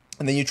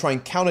 and then you try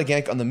and counter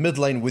gank on the mid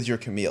lane with your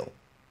Camille.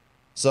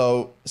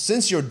 So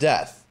since your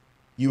death,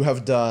 you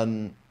have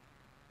done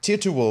tier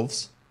 2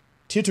 wolves,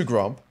 tier 2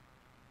 grump,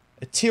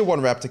 a tier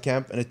 1 raptor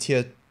camp, and a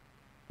tier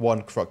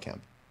 1 krug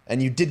camp.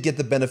 And you did get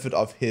the benefit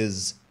of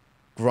his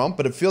grump,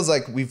 but it feels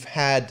like we've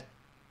had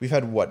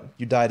what?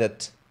 You died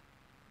at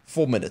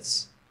 4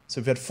 minutes. So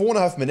we've had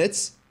 4.5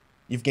 minutes,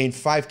 you've gained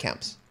 5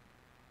 camps.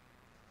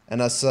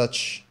 And as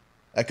such,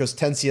 Echo's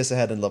 10 CS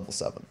ahead in level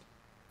 7.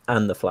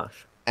 And the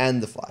flash.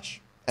 And the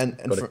flash. And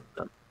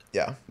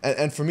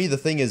for me, the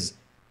thing is,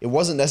 it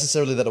wasn't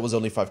necessarily that it was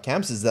only 5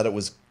 camps, is that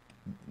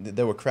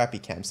there were crappy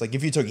camps. Like,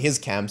 if you took his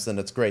camps, then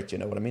it's great, you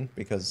know what I mean?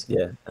 Because...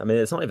 Yeah, I mean,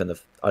 it's not even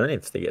I don't even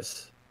think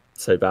it's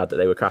so bad that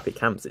they were crappy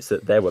camps. It's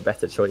that there were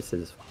better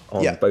choices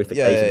on both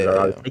occasions where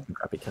I was taking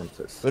crappy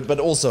camps. But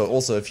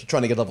also, if you're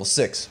trying to get level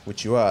 6,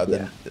 which you are,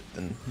 then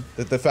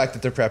the fact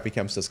that they're crappy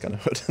camps does kind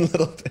of hurt a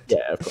little bit.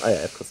 Yeah, of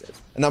course it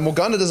is. And now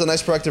Morgana does a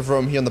nice proactive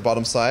roam here on the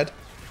bottom side.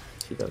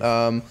 She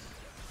does.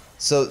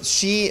 So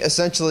she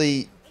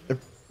essentially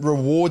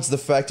rewards the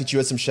fact that you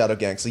had some shadow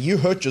ganks. So you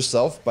hurt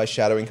yourself by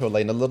shadowing her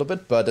lane a little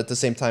bit, but at the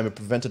same time it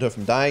prevented her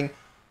from dying.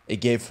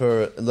 It gave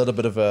her a little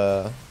bit of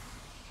a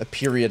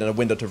period and a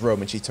window to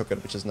roam, and she took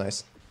it, which is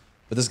nice.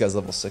 But this guy's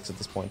level 6 at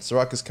this point.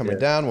 Soraka's coming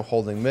down, we're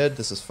holding mid,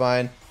 this is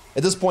fine.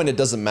 At this point it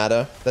doesn't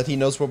matter that he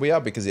knows where we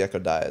are because the Echo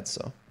died,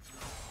 so.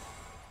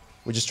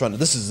 We're just trying to,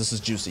 this is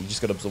juicy, you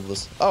just gotta absorb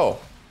this. Oh!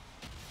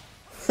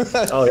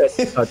 Oh,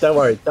 yes. Oh,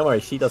 don't worry,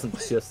 she doesn't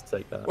just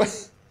take that.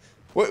 Wait.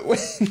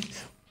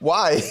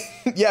 Why?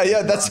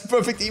 yeah, that's a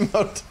perfect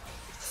emote.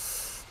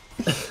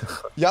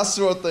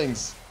 Yasuo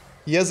thinks.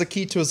 He has a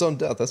key to his own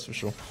death, that's for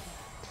sure.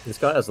 This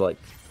guy has like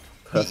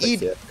perfect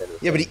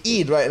but he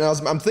E'd, right? And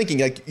I'm thinking,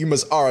 like, you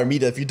must R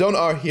immediately. If you don't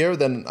R here,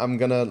 then I'm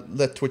gonna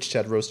let Twitch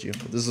chat roast you.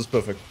 This is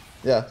perfect.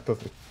 Yeah,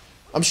 perfect.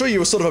 I'm sure you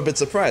were sort of a bit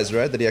surprised,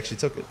 right? That he actually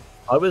took it.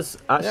 I was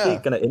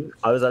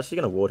actually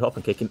gonna ward hop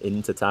and kick him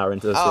into tower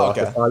into the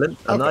Soraka island,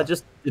 and I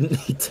just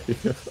didn't need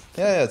to.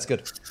 yeah, it's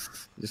good.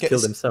 He just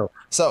killed himself.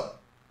 So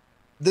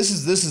this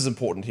is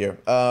important here.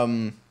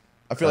 I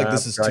feel like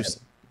this is too.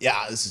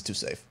 Yeah, this is too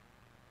safe.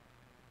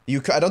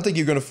 I don't think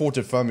you're gonna afford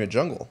to farm your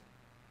jungle,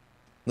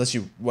 unless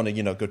you want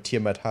to, go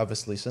Tiamat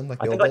harvest Lee Sin like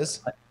the old days.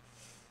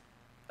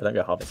 I don't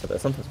go harvest, but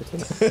sometimes we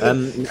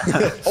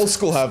Tiamat. Old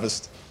school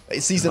harvest.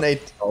 Season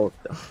 8. Oh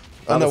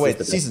no,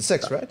 wait, season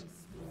 6, right?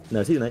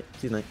 No, season 8.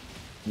 Season 8.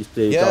 Used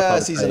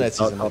to season 8.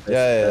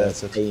 Yeah,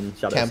 that's it.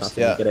 Camps,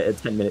 get it in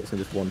 10 minutes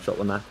and just one shot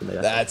the map. And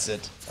that's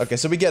it. Okay,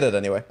 so we get it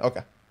anyway.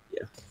 Okay.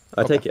 Yeah,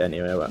 I take it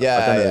anyway. But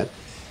yeah.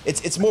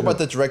 It's more about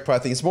the direct prior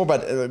thing. It's more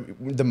about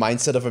the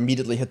mindset of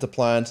immediately hit the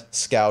plant,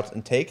 scout,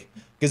 and take.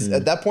 Because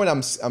at that point,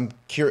 I'm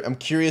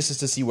curious as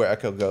to see where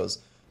Echo goes.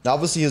 Now,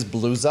 obviously, his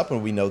blue's up,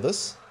 and we know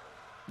this.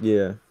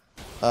 Yeah.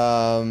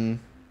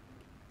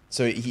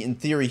 So in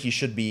theory, he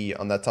should be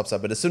on that top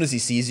side. But as soon as he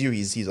sees you,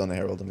 he's on the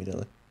Herald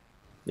immediately.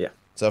 Yeah.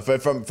 So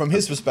from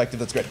his perspective,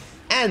 that's great.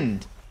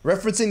 And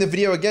referencing the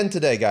video again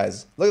today,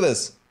 guys. Look at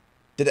this.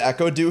 Did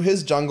Echo do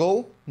his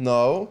jungle?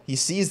 No. He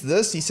sees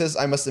this. He says,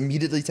 I must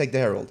immediately take the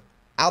Herald.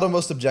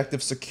 Outermost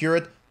objective, secure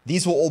it.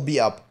 These will all be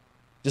up.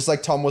 Just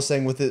like Tom was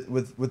saying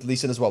with Lee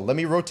Sin as well. Let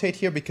me rotate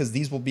here because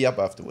these will be up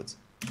afterwards.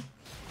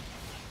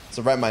 It's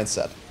the right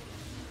mindset.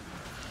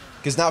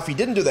 Because now if he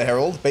didn't do the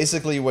Herald,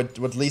 basically what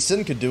Lee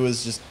Sin could do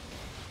is just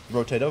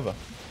rotate over.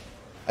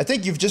 I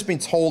think you've just been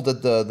told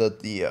that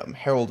the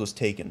Herald was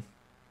taken.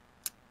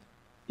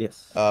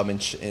 Yes.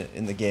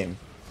 In the game.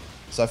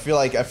 So I feel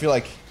like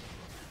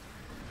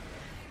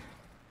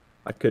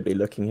I could be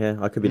looking here.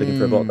 I could be looking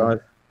for a bot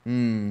dive.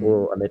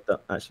 Or a mid.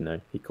 Actually, no.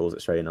 He calls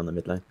it straight in on the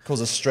mid lane.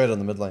 Calls it straight on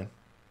the mid lane.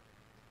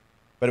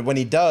 But when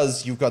he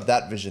does, you've got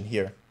that vision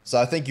here. So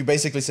I think you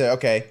basically say,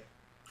 okay,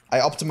 I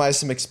optimize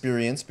some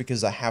experience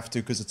because I have to,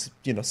 because it's,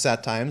 you know,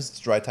 sad times, it's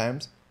dry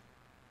times.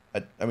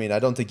 I mean, I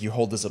don't think you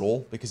hold this at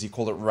all because you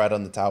called it right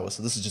on the tower,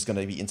 so this is just going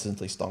to be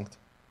instantly stonked.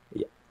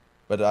 Yeah.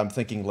 But I'm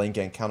thinking lane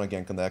gank, counter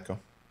gank on the Echo.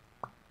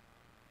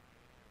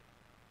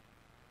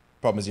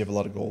 Problem is you have a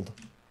lot of gold.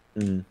 I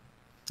can't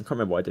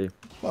remember what I do.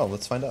 Well,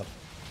 let's find out.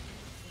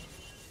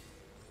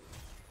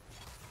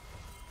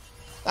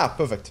 Ah,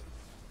 perfect.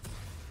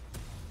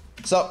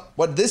 So,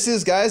 what this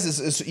is, guys,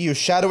 is you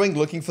shadowing,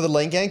 looking for the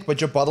lane gank, but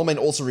your bottom lane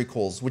also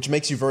recalls, which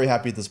makes you very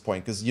happy at this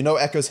point, because you know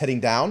Echo's heading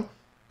down,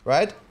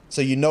 right?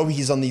 So you know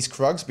he's on these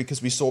Krugs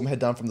because we saw him head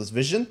down from this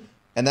vision,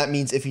 and that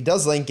means if he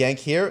does lane gank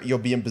here, you'll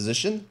be in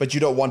position, but you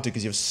don't want to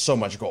because you have so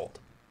much gold.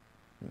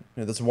 You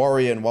know, there's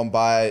warrior and 1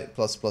 buy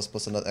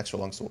plus another extra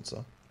longsword,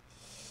 so.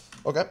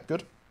 Okay,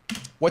 good.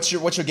 What's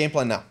your game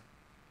plan now?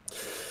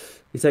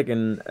 He's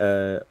taking,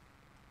 I'm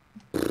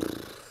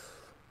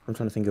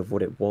trying to think of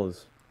what it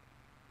was.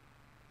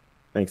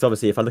 I mean, 'cause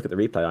obviously, if I look at the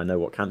replay, I know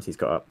what camps he's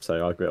got up,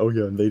 so I go, "Oh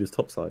yeah, Invader's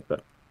topside."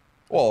 But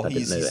well, he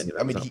was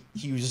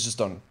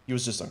just on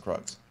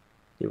Krugs.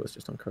 He was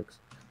just on Krugs.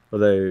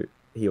 Although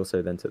he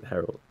also then took the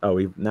Herald. Oh,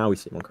 now we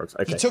see him on Krugs.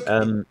 Okay. He took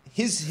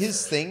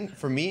his thing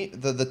for me.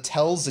 The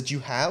tells that you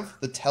have,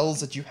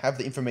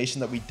 the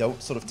information that we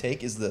don't sort of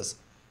take is this.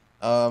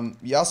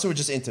 Yasuo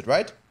just entered,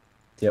 right?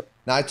 Yep.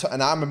 Now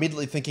I'm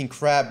immediately thinking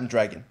crab and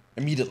dragon.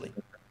 Immediately,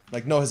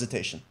 like no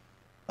hesitation.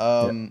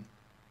 Yep.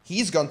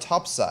 He's gone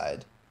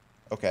topside.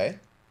 Okay.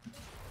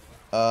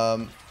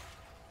 And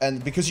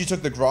because you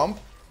took the Gromp,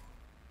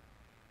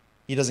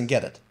 he doesn't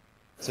get it.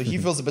 So he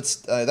feels a bit...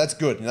 that's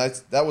good. You know,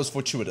 that was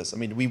fortuitous. I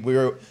mean, we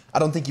were... I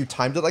don't think you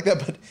timed it like that,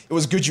 but it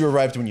was good you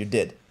arrived when you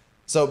did.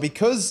 So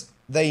because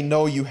they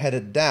know you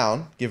headed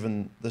down,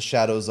 given the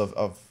shadows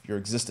of your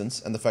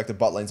existence and the fact that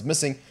bot lane's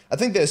missing, I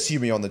think they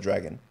assume you're on the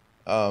dragon.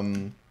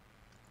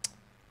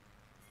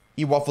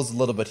 He waffles a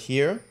little bit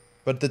here,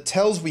 but the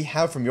tells we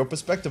have from your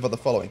perspective are the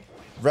following.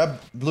 Reb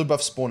blue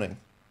buff spawning.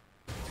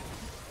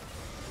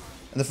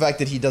 And the fact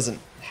that he doesn't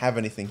have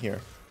anything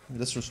here.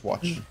 Let's just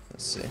watch.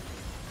 Let's see.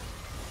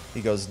 He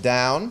goes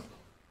down.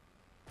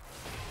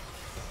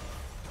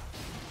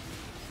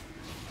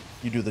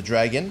 You do the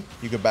dragon.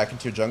 You go back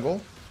into your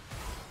jungle.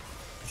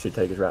 Should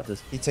take his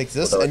raptors. He takes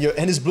this, and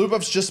his blue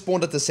buffs just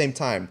spawned at the same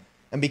time.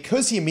 And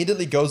because he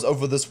immediately goes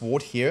over this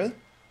ward here,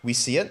 we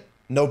see it.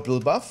 No blue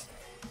buff.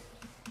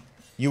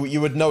 You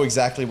would know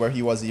exactly where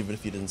he was even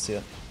if you didn't see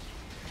it.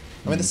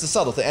 I mean, it's the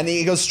subtle thing. And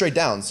he goes straight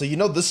down. So you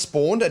know this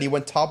spawned, and he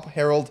went top,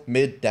 herald,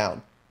 mid,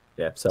 down.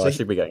 Yeah, so I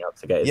should be going up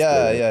to get his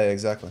yeah,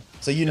 exactly.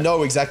 So you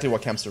know exactly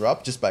what camps are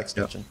up, just by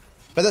extension.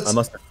 Yeah. But that's...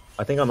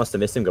 I think I must have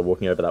missed him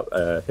walking over that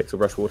pixel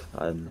brush ward.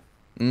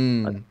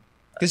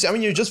 Because, I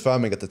mean, you're just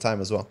farming at the time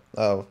as well.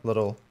 Oh,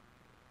 little...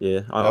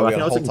 Yeah, I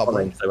think I was top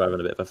lane, so we're having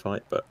a bit of a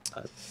fight, but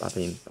I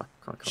mean, I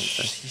can't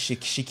say.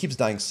 She keeps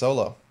dying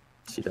solo.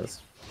 She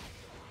does.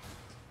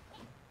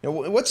 You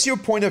know, what's your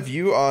point of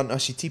view on... Oh,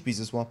 she TPs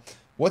as well.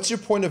 What's your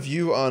point of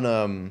view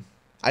on...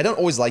 I don't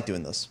always like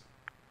doing this.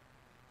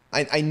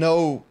 I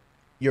know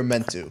you're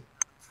meant to,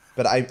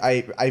 but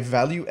I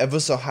value ever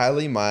so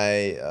highly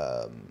my...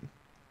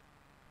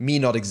 me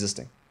not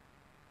existing.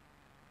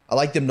 I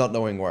like them not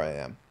knowing where I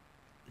am.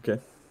 Okay.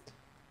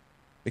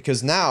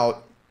 Because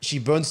now, she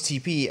burns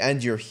TP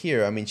and you're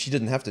here. I mean, she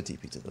didn't have to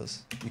TP to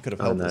this. You could have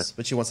held this,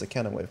 but she wants a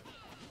cannon wave.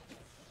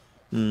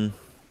 Did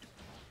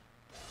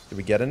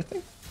we get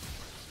anything?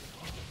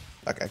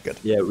 Okay, good.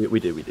 Yeah, we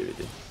do.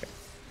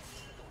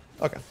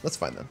 Okay, that's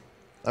fine then.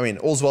 I mean,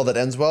 all's well that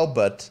ends well,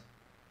 but...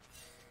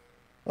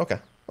 Okay.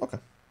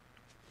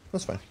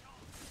 That's fine.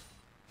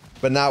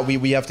 But now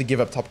we have to give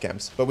up top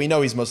camps. But we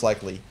know he's most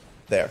likely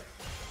there.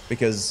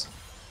 Because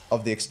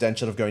of the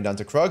extension of going down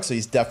to Krug, so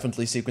he's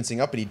definitely sequencing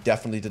up, and he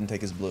definitely didn't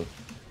take his blue.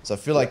 So I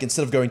feel like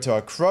instead of going to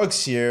our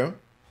Krugs here... Do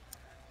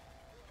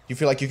you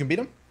feel like you can beat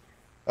him?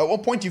 At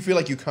what point do you feel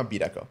like you can't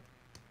beat Echo?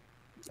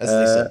 As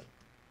they said.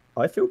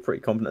 I feel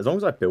pretty confident as long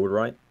as I build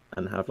right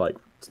and have like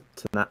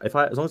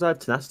as long as I have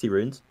tenacity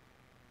runes,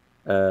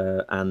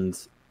 and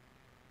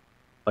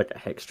like a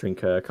hex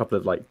trinket, a couple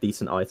of like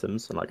decent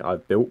items, and like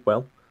I've built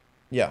well.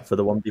 Yeah. For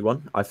the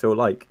 1v1, I feel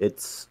like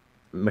it's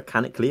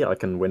mechanically I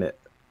can win it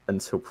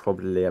until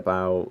probably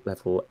about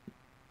level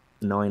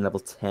 9, level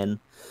 10.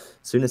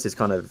 As soon as this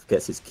kind of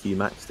gets his Q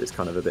maxed, it's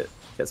kind of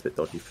gets a bit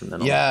dodgy from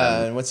then on.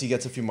 Yeah, and once he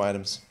gets a few more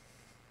items.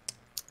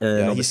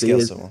 Yeah, he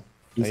scales so well.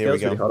 He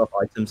scales really hard off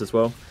items as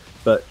well.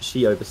 But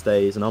she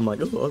overstays, and I'm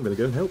like, oh, I'm going to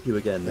go help you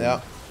again.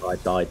 And I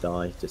die,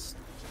 just...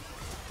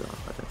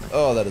 I don't know.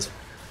 Oh, that is...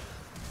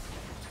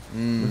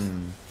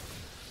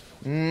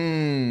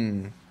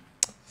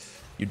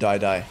 You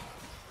die.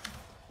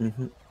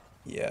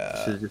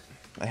 Yeah.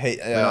 I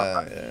hate...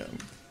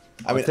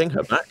 I mean, think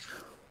her back.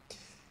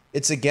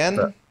 It's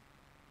again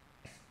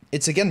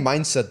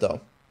mindset,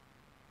 though.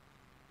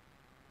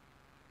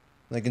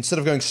 Like, instead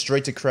of going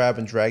straight to crab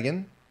and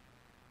dragon,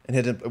 and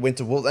hit a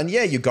winter wolf, and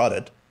yeah, you got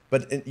it.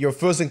 But your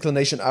first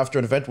inclination after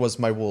an event was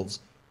my wolves.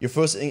 Your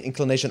first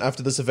inclination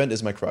after this event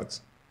is my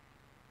Krugs.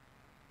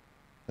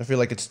 I feel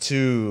like it's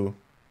too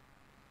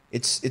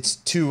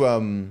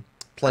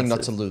playing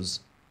not to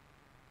lose.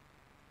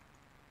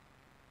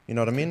 You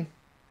know what I mean?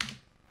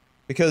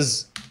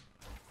 Because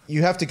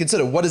you have to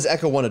consider, what does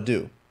Echo want to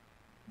do?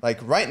 Like,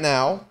 right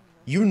now,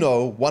 you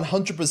know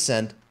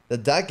 100%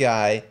 that that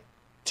guy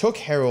took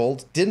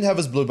Herald, didn't have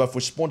his blue buff,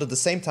 which spawned at the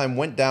same time,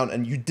 went down,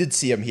 and you did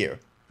see him here.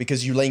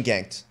 Because you lane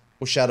ganked,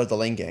 or shadowed the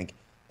lane gank.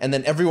 And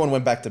then everyone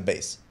went back to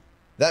base.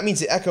 That means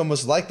the Echo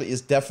most likely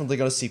is definitely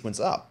going to sequence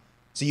up.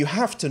 So you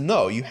have to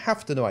know,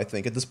 I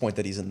think, at this point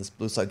that he's in this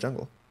blue side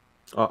jungle.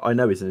 I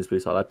know he's in his blue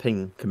side. I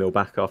ping Camille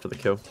back after the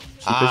kill.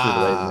 She pushes it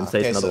away and then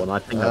saves another one. I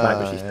ping her back,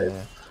 but she's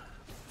dead.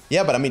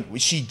 Yeah, but I mean,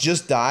 she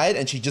just died,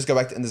 and she just go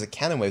back to, and there's a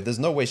cannon wave. There's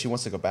no way she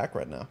wants to go back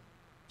right now.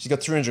 She's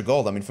got 300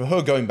 gold. I mean, for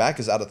her, going back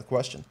is out of the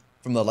question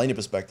from the laner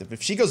perspective.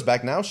 If she goes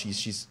back now,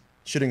 she's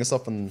shooting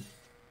herself in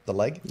the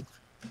leg.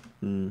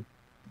 I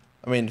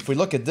mean, if we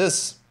look at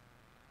this,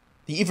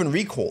 he even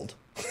recalled.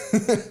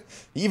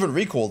 He even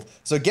recalled.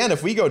 So again,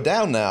 if we go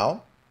down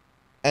now,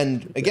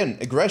 and again,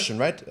 aggression,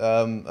 right?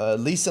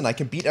 Lee Sin, I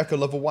can beat Echo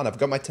level 1. I've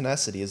got my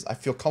tenacity. I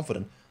feel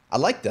confident. I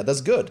like that.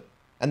 That's good.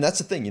 And that's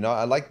the thing, you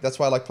know, that's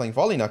why I like playing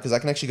volley now, because I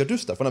can actually go do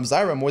stuff. When I'm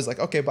Zyra, I'm always like,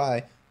 okay,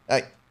 bye.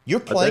 You're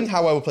playing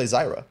how I would play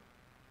Zyra.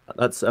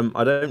 That's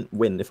I don't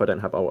win if I don't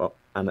have ult up,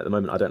 and at the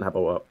moment I don't have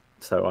ult up,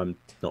 so I'm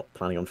not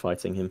planning on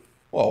fighting him.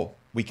 Well,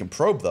 we can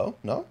probe though,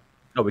 no?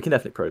 Oh, we can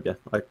definitely probe, yeah.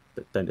 I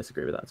don't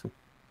disagree with that at all.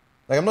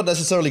 Like, I'm not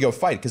necessarily go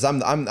fight, because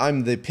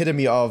I'm the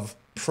epitome of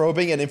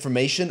probing and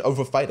information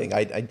over fighting.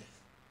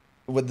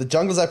 With the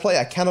jungles I play,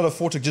 I cannot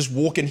afford to just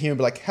walk in here and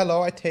be like,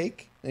 hello, I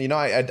take. You know,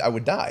 I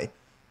would die.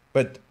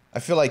 But I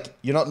feel like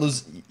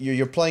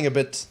you're playing a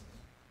bit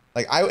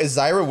like as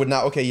Zyra would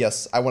now. Okay,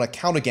 yes, I want to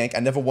counter gank. I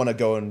never want to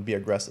go and be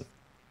aggressive.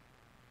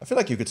 I feel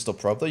like you could still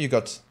probe though. You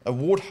got a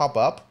ward hop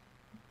up.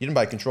 You didn't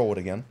buy control ward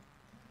again.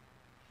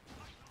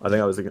 I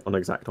think I was on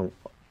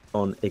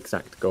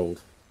exact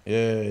gold.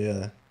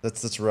 Yeah.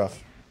 That's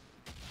rough.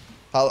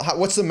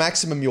 What's the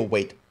maximum you'll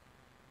wait?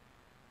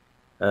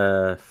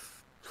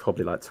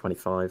 Probably like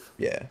 25.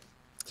 Yeah,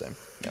 same.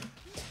 Yeah.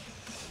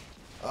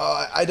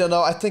 I don't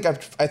know. I think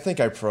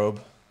I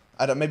probe.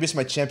 Maybe it's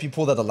my champion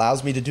pool that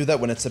allows me to do that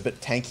when it's a bit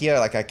tankier.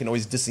 Like, I can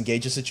always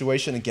disengage a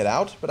situation and get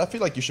out. But I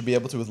feel like you should be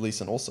able to with Lee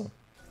Sin also.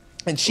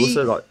 And she,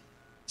 also,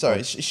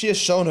 like, she has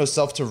shown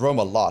herself to roam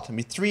a lot. I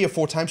mean, 3 or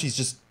 4 times she's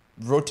just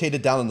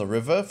rotated down in the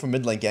river for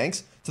mid lane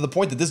ganks to the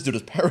point that this dude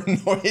is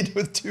paranoid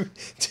with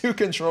two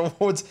control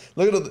wards.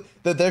 Look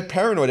at they're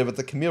paranoid with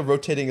the Camille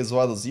rotating as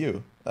well as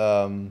you.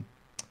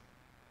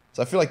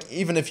 So I feel like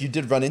even if you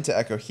did run into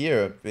Echo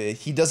here,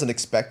 he doesn't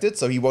expect it,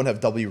 so he won't have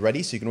W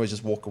ready, so you can always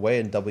just walk away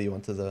and W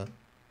onto the...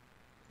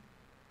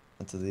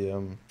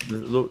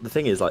 The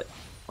thing is, like,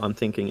 I'm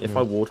thinking if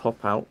I ward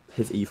hop out,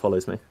 his E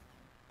follows me.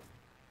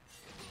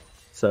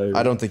 So...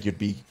 I don't think you'd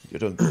be...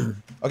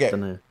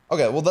 Okay.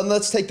 Okay, well then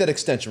let's take that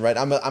extension, right?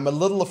 I'm a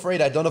little afraid.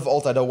 I don't have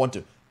ult, I don't want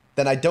to.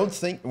 Then I don't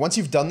think... Once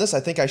you've done this,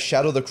 I think I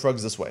shadow the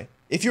Krugs this way.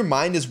 If your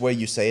mind is where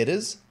you say it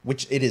is,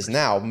 which it is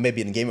now,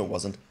 maybe in game it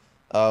wasn't,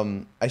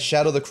 I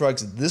shadow the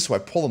Krugs this way,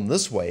 pull them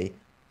this way,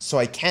 so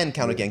I can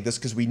counter gank this,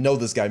 because we know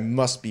this guy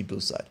must be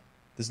blue side.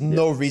 There's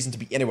no reason to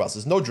be anywhere else.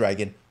 There's no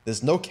dragon.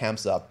 There's no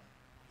camps up.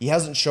 He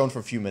hasn't shown for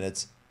a few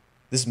minutes.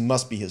 This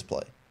must be his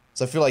play.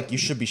 So I feel like you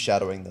should be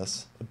shadowing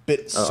this a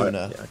bit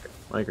sooner.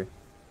 I agree.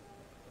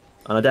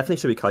 And I definitely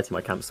should be kiting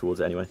my camps towards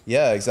it anyway.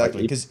 Yeah,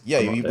 exactly. Because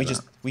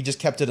we just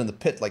kept it in the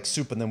pit like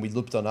soup, and then we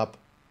looped on up.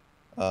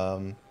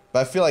 But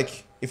I feel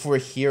like if we're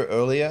here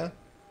earlier,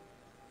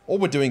 all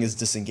we're doing is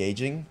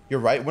disengaging. You're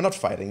right. We're not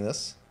fighting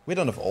this. We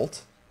don't have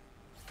ult.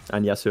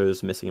 And Yasuo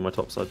is missing in my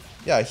top side.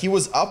 Yeah, he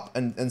was up,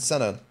 and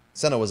Senna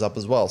was up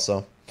as well.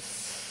 So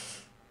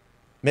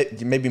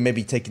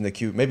maybe taking the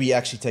Q. Maybe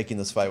actually taking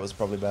this fight was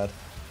probably bad.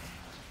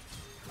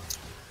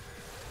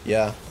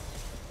 Yeah,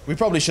 we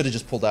probably should have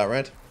just pulled out,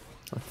 right?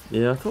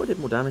 Yeah, I thought I did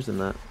more damage than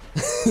that.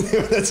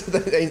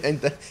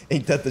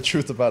 Ain't that the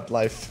truth about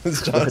life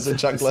as a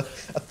jungler?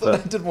 I thought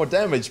I did more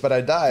damage, but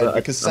I died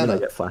because Senna. I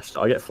get flashed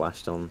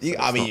on. So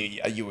I mean,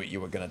 you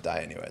were gonna die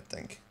anyway, I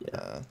think.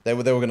 Yeah. They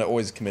were gonna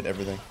always commit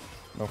everything.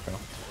 Okay.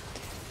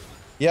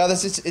 Yeah,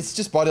 it's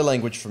just body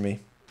language for me.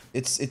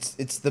 It's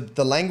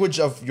the language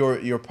of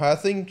your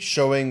pathing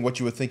showing what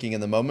you were thinking in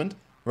the moment,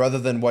 rather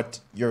than what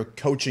you're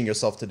coaching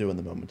yourself to do in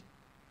the moment.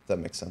 If that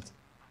makes sense.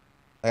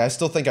 Like, I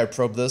still think I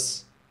probe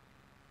this.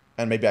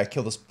 And maybe I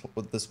kill this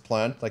with this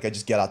plant. Like, I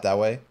just get out that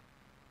way.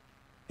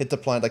 Hit the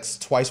plant like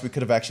twice. We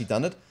could have actually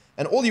done it.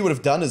 And all you would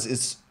have done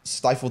is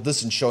stifled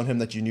this and shown him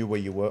that you knew where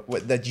you were.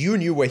 That you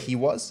knew where he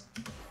was.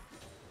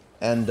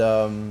 And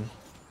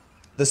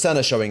the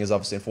Senna showing is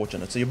obviously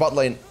unfortunate. So your bot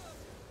lane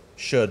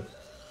should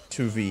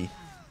 2v1.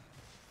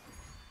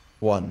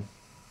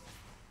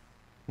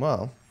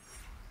 Well.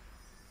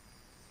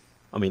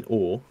 I mean,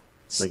 or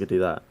they could do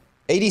that.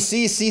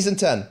 ADC season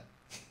 10.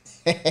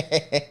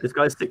 This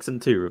guy's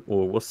 6-2,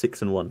 or was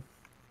 6-1.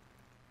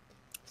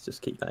 Let's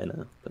just keep that in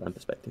a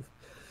perspective.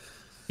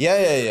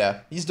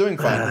 Yeah. He's doing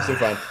fine. He's doing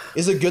fine.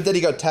 Is it good that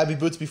he got tabby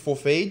boots before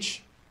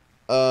Phage?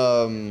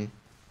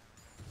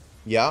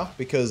 Yeah,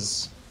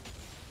 because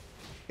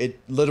it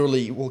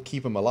literally will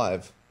keep him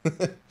alive.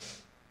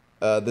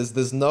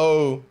 There's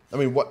no. I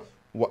mean, what?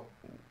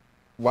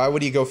 Why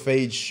would he go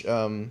Phage?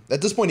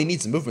 At this point, he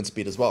needs movement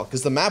speed as well,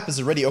 because the map is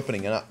already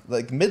opening up.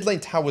 Like, mid lane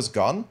tower's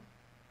gone,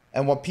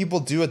 and what people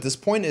do at this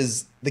point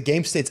is the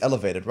game state's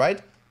elevated, right?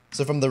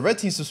 So from the red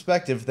team's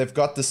perspective, they've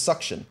got this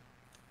suction.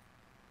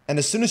 And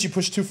as soon as you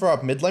push too far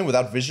up mid lane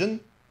without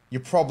vision,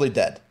 you're probably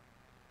dead.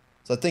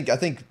 So I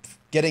think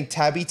getting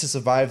Tabby to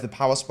survive the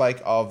power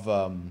spike of...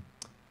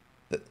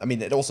 I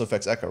mean, it also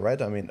affects Echo,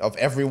 right? I mean, of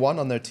everyone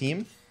on their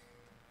team,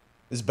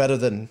 is better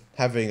than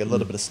having a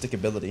little bit of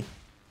stickability,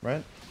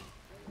 right?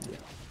 Yeah.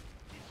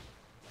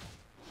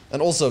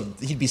 And also,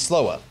 he'd be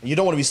slower. You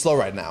don't want to be slow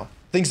right now.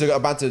 Things are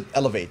about to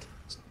elevate.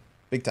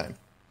 Big time.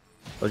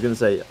 I was going to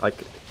say,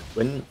 like,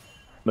 when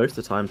most of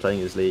the time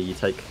playing as Lee, you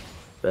take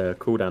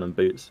cooldown and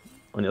boots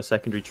on your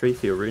secondary tree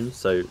for your runes,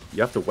 so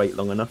you have to wait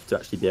long enough to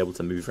actually be able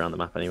to move around the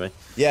map anyway.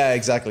 Yeah,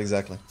 exactly.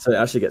 So it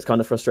actually gets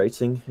kind of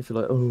frustrating if you're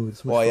like, oh,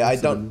 it's well, yeah, I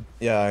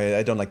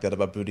don't like that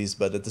about booties,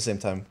 but at the same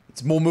time,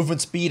 it's more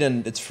movement speed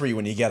and it's free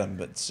when you get them,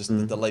 but it's just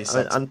the delay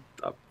sucks.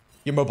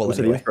 You're mobile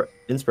also anyway. The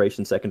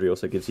inspiration secondary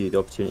also gives you the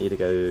opportunity to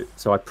go.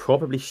 So I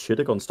probably should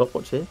have gone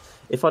stopwatch here.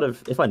 If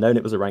I'd known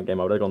it was a ranked game,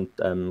 I would have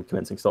gone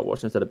commencing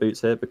stopwatch instead of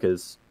boots here,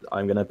 because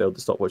I'm going to build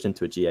the stopwatch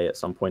into a GA at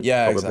some point.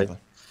 Yeah, probably. exactly.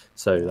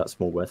 So that's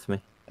more worth for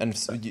me. And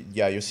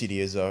yeah, your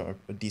CDs are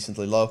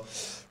decently low.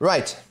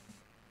 Right.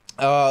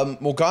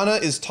 Morgana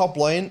is top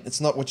lane. It's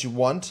not what you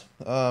want.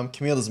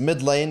 Camille is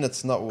mid lane.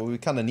 It's not what we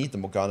kind of need the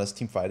Morgana's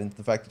team fight into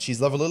the fact that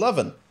she's level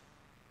 11.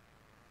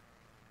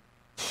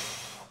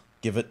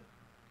 Give it.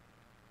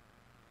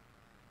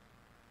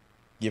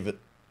 I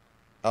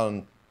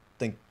don't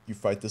think you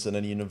fight this in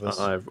any universe.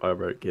 I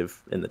wrote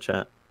give in the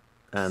chat,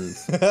 and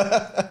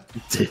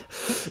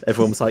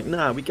everyone was like,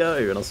 nah, we go.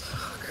 And I was like,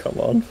 oh, come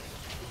on.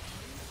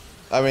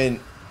 I mean,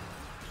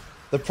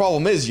 the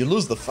problem is you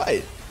lose the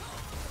fight.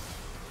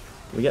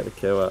 We get the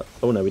kill.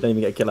 Oh no, we don't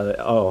even get a kill at it.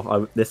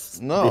 Oh, this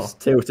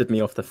tilted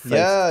me off the face.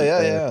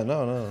 Yeah.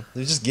 No.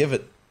 You just give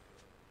it.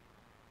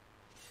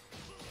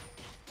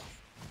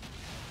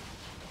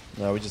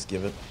 No, we just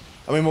give it.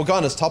 I mean,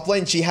 Morgana's top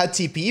lane. She had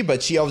TP,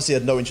 but she obviously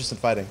had no interest in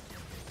fighting.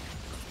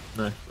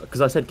 No, because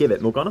I said give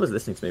it. Morgana was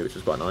listening to me, which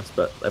was quite nice,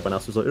 but everyone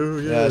else was like, oh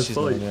yeah, she's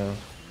fine. Yeah.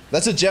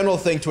 That's a general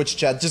thing, Twitch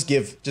chat. Just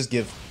give.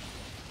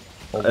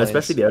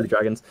 Especially the early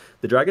dragons.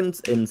 The dragons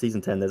in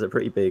Season 10, there's a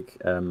pretty big...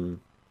 there's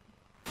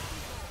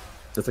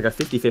like a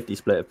 50-50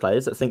 split of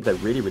players that think they're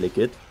really, really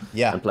good.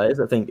 Yeah. And players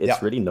that think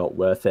it's really not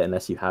worth it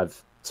unless you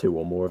have 2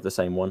 or more of the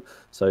same one.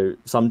 So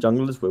some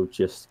junglers will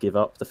just give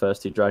up the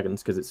first 2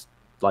 dragons because it's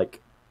like...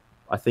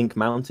 I think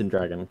Mountain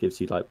Dragon gives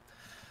you like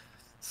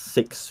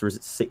 6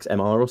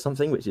 MR or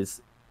something, which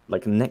is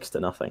like next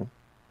to nothing.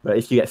 But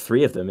if you get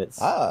 3 of them, it's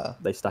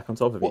they stack on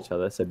top of each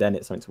other. So then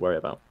it's something to worry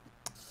about.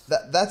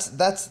 That's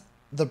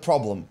the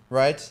problem,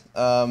 right?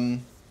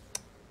 That's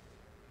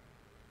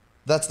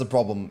the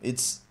problem.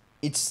 It's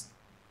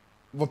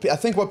I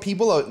think what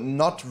people are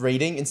not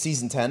rating in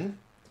Season 10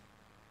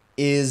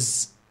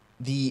 is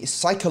the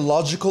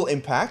psychological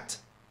impact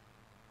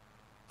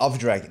of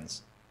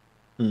dragons.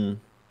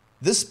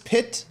 This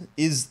pit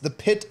is the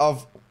pit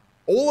of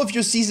all of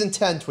your Season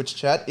 10 Twitch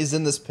chat is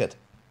in this pit.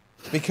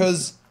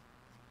 Because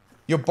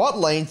your bot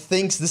lane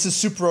thinks this is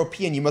super OP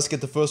and you must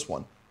get the first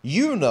one.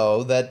 You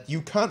know that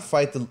you can't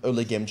fight the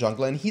early game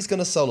jungler and he's going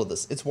to solo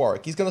this. It's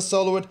Warwick. He's going to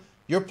solo it.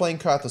 You're playing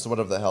Karthus or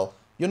whatever the hell.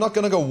 You're not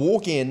going to go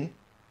walk in,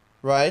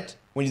 right,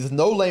 when there's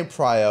no lane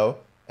prio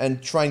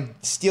and try and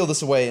steal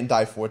this away and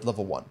die for it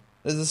level 1.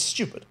 This is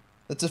stupid.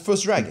 That's the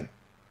first dragon.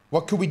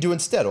 What could we do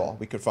instead? Well,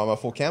 we could farm our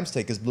full camps,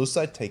 take his blue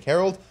side, take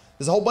Herald.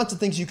 There's a whole bunch of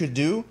things you could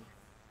do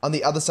on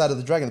the other side of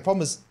the dragon. The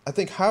problem is, I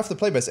think half the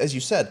playbase, as you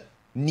said,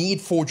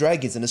 need 4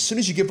 dragons. And as soon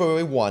as you give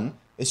away 1,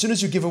 as soon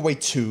as you give away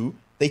 2,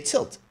 they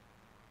tilt.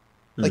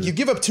 Like, you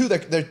give up 2,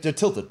 they're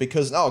tilted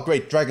because, oh,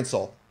 great, Dragon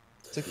Soul.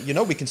 It's like, you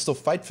know, we can still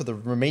fight for the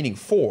remaining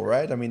 4,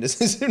 right? I mean, this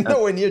is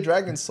nowhere near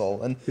Dragon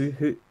Soul. And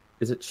who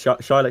is it?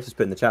 Shylex just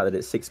put in the chat that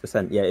it's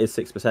 6%. Yeah, it is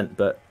 6%.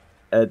 But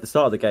at the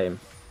start of the game,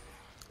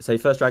 say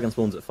first dragon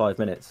spawns at 5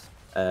 minutes.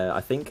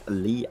 I think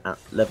Lee at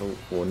level,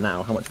 or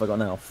now, how much have I got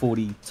now?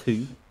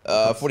 42?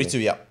 42,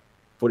 yeah.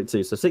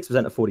 42. So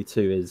 6% of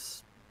 42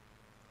 is...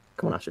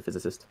 Come on,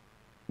 astrophysicist.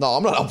 No,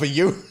 I'm not helping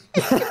you.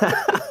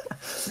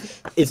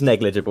 It's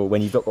negligible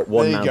when you've got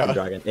one mountain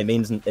dragon. It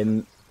means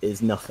it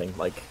is nothing.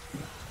 Like,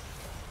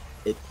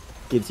 it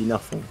gives you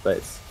nothing,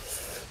 but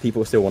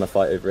people still want to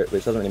fight over it,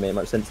 which doesn't really make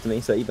much sense to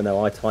me. So even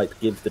though I type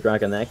give the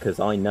dragon there, because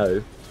I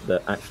know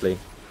that actually,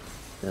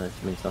 it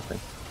means nothing.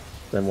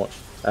 Then watch.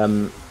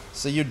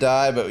 So you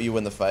die, but you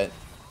win the fight.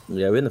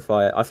 Yeah, we win the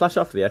fight. I flash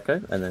after the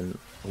echo, and then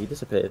he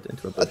disappeared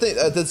into a bush. I think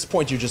at this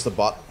point you're just a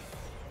bot.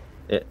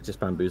 It just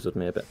bamboozled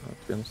me a bit,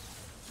 to be honest.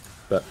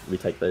 But we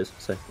take those,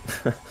 so...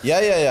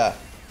 Yeah.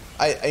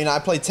 I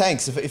play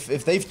tanks.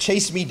 If they've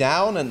chased me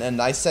down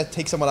and I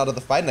take someone out of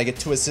the fight and I get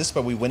 2 assists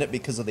but we win it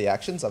because of the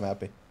actions, I'm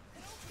happy.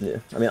 Yeah,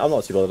 I mean, I'm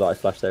not too bothered that I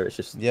flash there. It's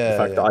just the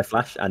fact that I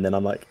flash and then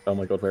I'm like, oh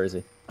my god, where is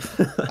he?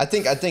 I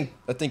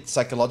think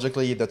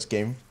psychologically that's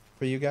game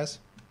for you guys.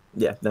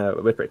 Yeah, no,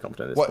 we're pretty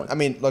confident at this point. I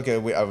mean, look,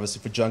 we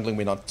obviously for jungling,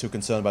 we're not too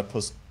concerned about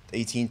post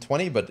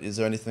 1820, but is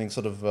there anything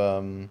sort of?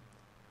 I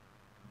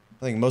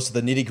think most of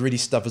the nitty gritty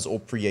stuff is all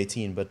pre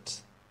 18,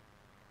 but.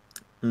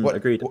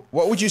 Agreed.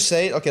 What would you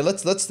say? Okay,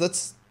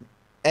 let's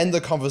end the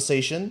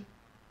conversation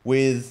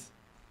with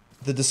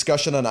the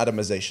discussion on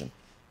itemization,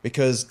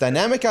 because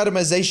dynamic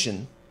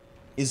itemization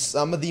is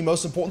some of the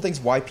most important things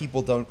why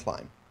people don't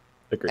climb.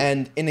 Agreed.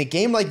 And in a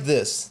game like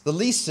this, the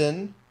Lee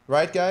Sin,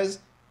 right, guys,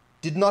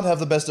 did not have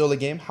the best early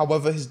game.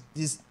 However, his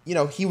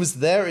he was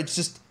there. It's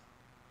just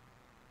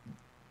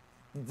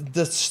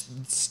the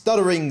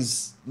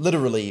stutterings,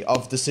 literally,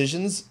 of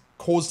decisions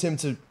caused him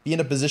to be in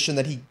a position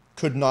that he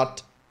could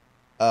not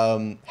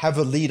have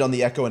a lead on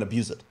the Echo and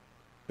abuse it,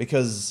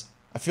 because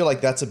I feel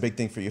like that's a big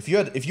thing for you. If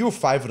you were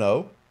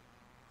 5-0,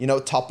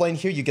 top lane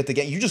here, you get the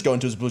game. You just go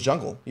into his blue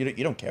jungle. You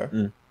don't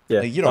care.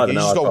 Yeah, you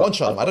just go one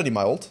shot him. I don't need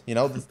my ult.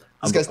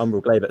 This guy's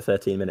Umbral Glaive at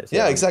 13 minutes.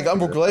 Yeah, exactly.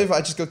 Umbral Glaive, I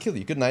just go kill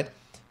you. Good night.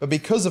 But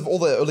because of all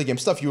the early game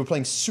stuff, you were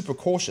playing super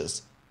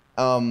cautious,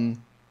 and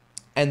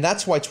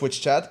that's why Twitch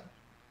chat,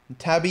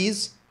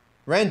 tabbies,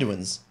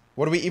 Randuins.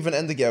 What do we even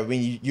end the game? I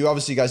mean, you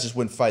obviously guys just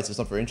win fights. It's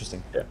not very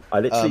interesting. Yeah, I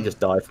literally just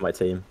died for my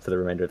team for the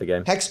remainder of the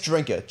game. Hex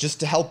Drinker, just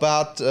to help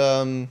out.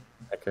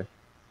 Echo.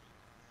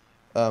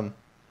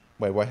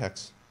 Wait, why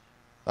Hex?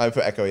 For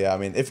Echo, yeah. I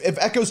mean, if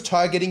Echo's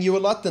targeting you a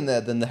lot, then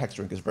the Hex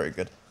Drinker is very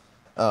good.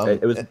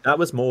 That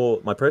was more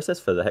my process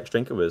for the Hex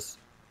Drinker was,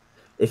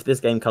 if this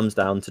game comes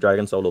down to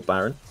Dragon Soul or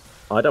Baron,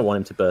 I don't want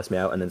him to burst me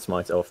out and then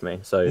smite it off me.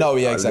 So no,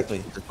 yeah,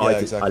 exactly. I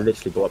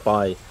literally bought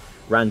by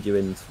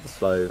Randuin for the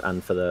slow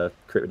and for the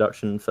crit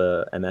reduction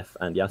for MF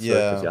and Yasuo,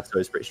 because Yasuo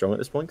is pretty strong at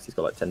this point because he's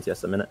got like 10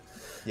 TS a minute.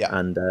 Yeah.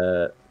 And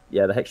the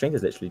Hex Drink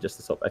is literally just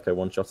to stop Echo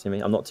one-shotting me.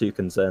 I'm not too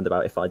concerned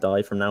about if I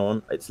die from now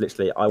on. It's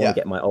literally, I want to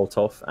get my ult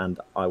off, and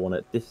I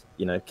want to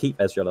keep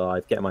Ezreal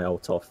alive, get my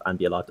ult off, and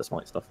be alive to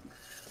smite stuff.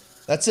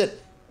 That's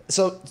it.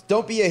 So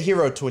don't be a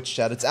hero, Twitch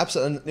chat. It's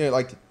absolutely,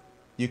 like,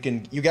 you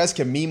guys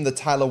can meme the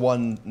Tyler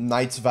 1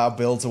 Knight's Vow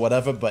builds or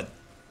whatever, but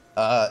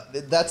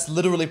that's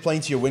literally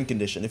playing to your win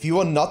condition. If you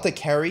are not the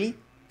carry,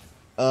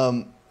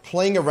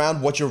 playing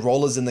around what your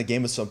role is in the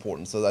game is so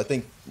important. So I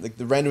think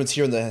the Randuins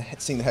here and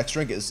seeing the Hex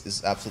Drink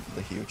is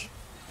absolutely huge.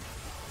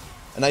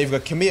 And now you've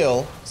got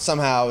Camille,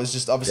 somehow, is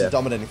just obviously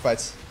dominating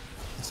fights.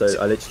 So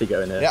I literally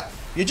go in here. Yeah,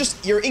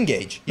 you're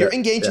engaged. You're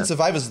engaged and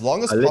survive as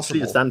long as possible. I literally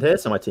just stand here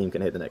so my team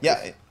can hit the next.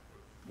 Yeah,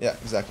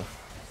 exactly.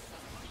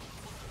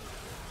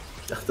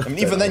 I mean,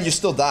 even then you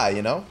still die,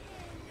 Yeah.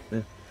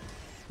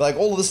 Like,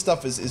 all of this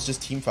stuff is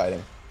just team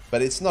fighting.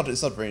 But it's not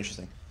very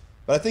interesting.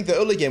 But I think the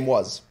early game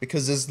was,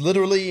 because there's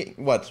literally,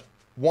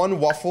 one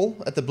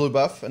waffle at the blue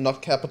buff and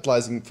not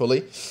capitalizing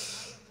fully.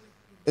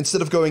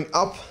 Instead of going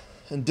up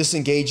and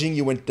disengaging,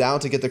 you went down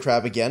to get the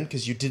crab again,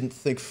 because you didn't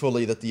think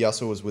fully that the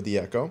Yasuo was with the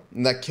Echo.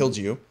 And that killed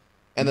you.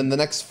 And then the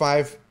next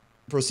 5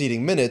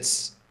 proceeding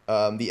minutes,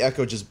 the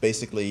Echo just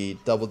basically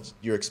doubled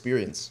your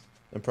experience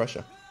and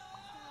pressure.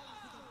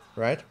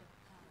 Right?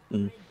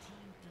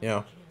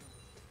 Yeah.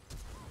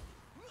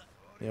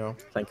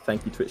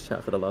 Thank you, Twitch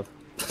chat, for the love.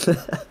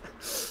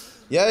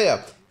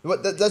 Yeah.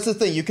 But that's the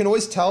thing. You can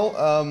always tell.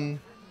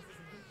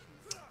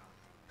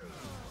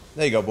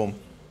 There you go. Boom.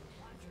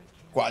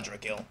 Quadra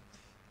kill.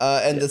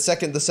 And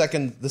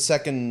the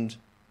second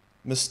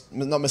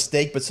not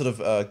mistake, but sort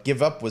of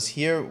give up was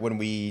here when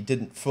we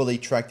didn't fully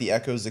track the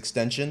Echo's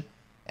extension,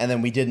 and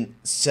then we didn't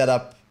set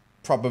up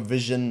proper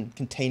vision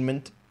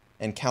containment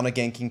and counter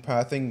ganking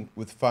pathing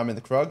with farming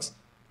the Krugs.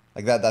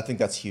 Like that, I think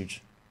that's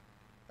huge.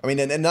 I mean,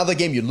 in another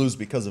game you lose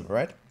because of it,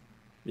 right?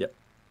 Yep.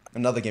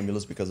 Another game you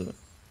lose because of it.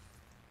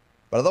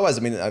 But otherwise,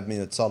 I mean,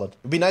 it's solid.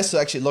 It'd be nice to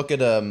actually look at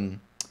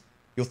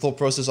your thought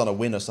process on a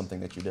win or something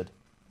that you did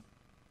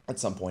at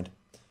some point,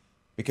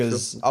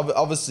 because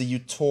obviously you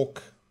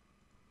talk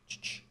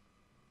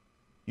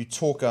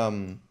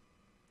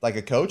like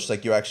a coach,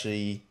 like you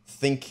actually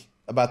think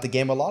about the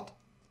game a lot.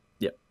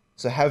 Yep.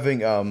 So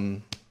having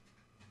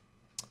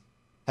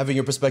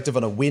your perspective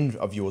on a win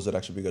of yours would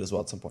actually be good as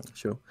well at some point.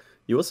 Sure.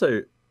 You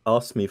also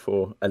asked me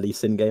for a Lee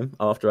Sin game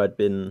after I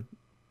went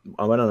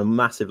on a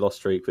massive loss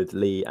streak with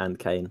Lee and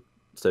Kane.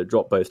 So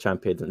dropped both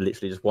champions and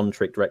literally just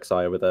one-tricked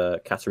Rek'Sai with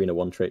a Katarina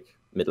one-trick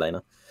mid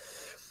laner.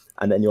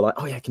 And then you're like,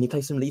 oh yeah, can you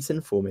play some Lee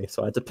Sin for me?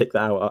 So I had to pick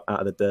that out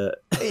of the dirt.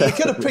 You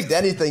could have picked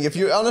anything. If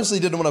you honestly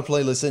didn't want to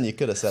play Lee Sin, you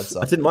could have said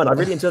so. I didn't mind. I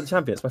really enjoyed the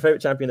champion. It's my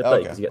favourite champion to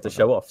play because you get to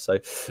show off. So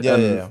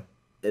yeah.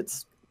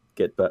 It's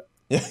good, but...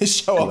 Yeah,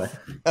 show off.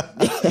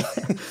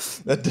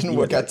 That didn't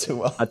work out too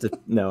well.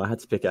 I had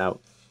to pick it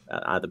out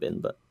of the bin,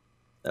 but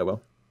oh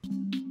well.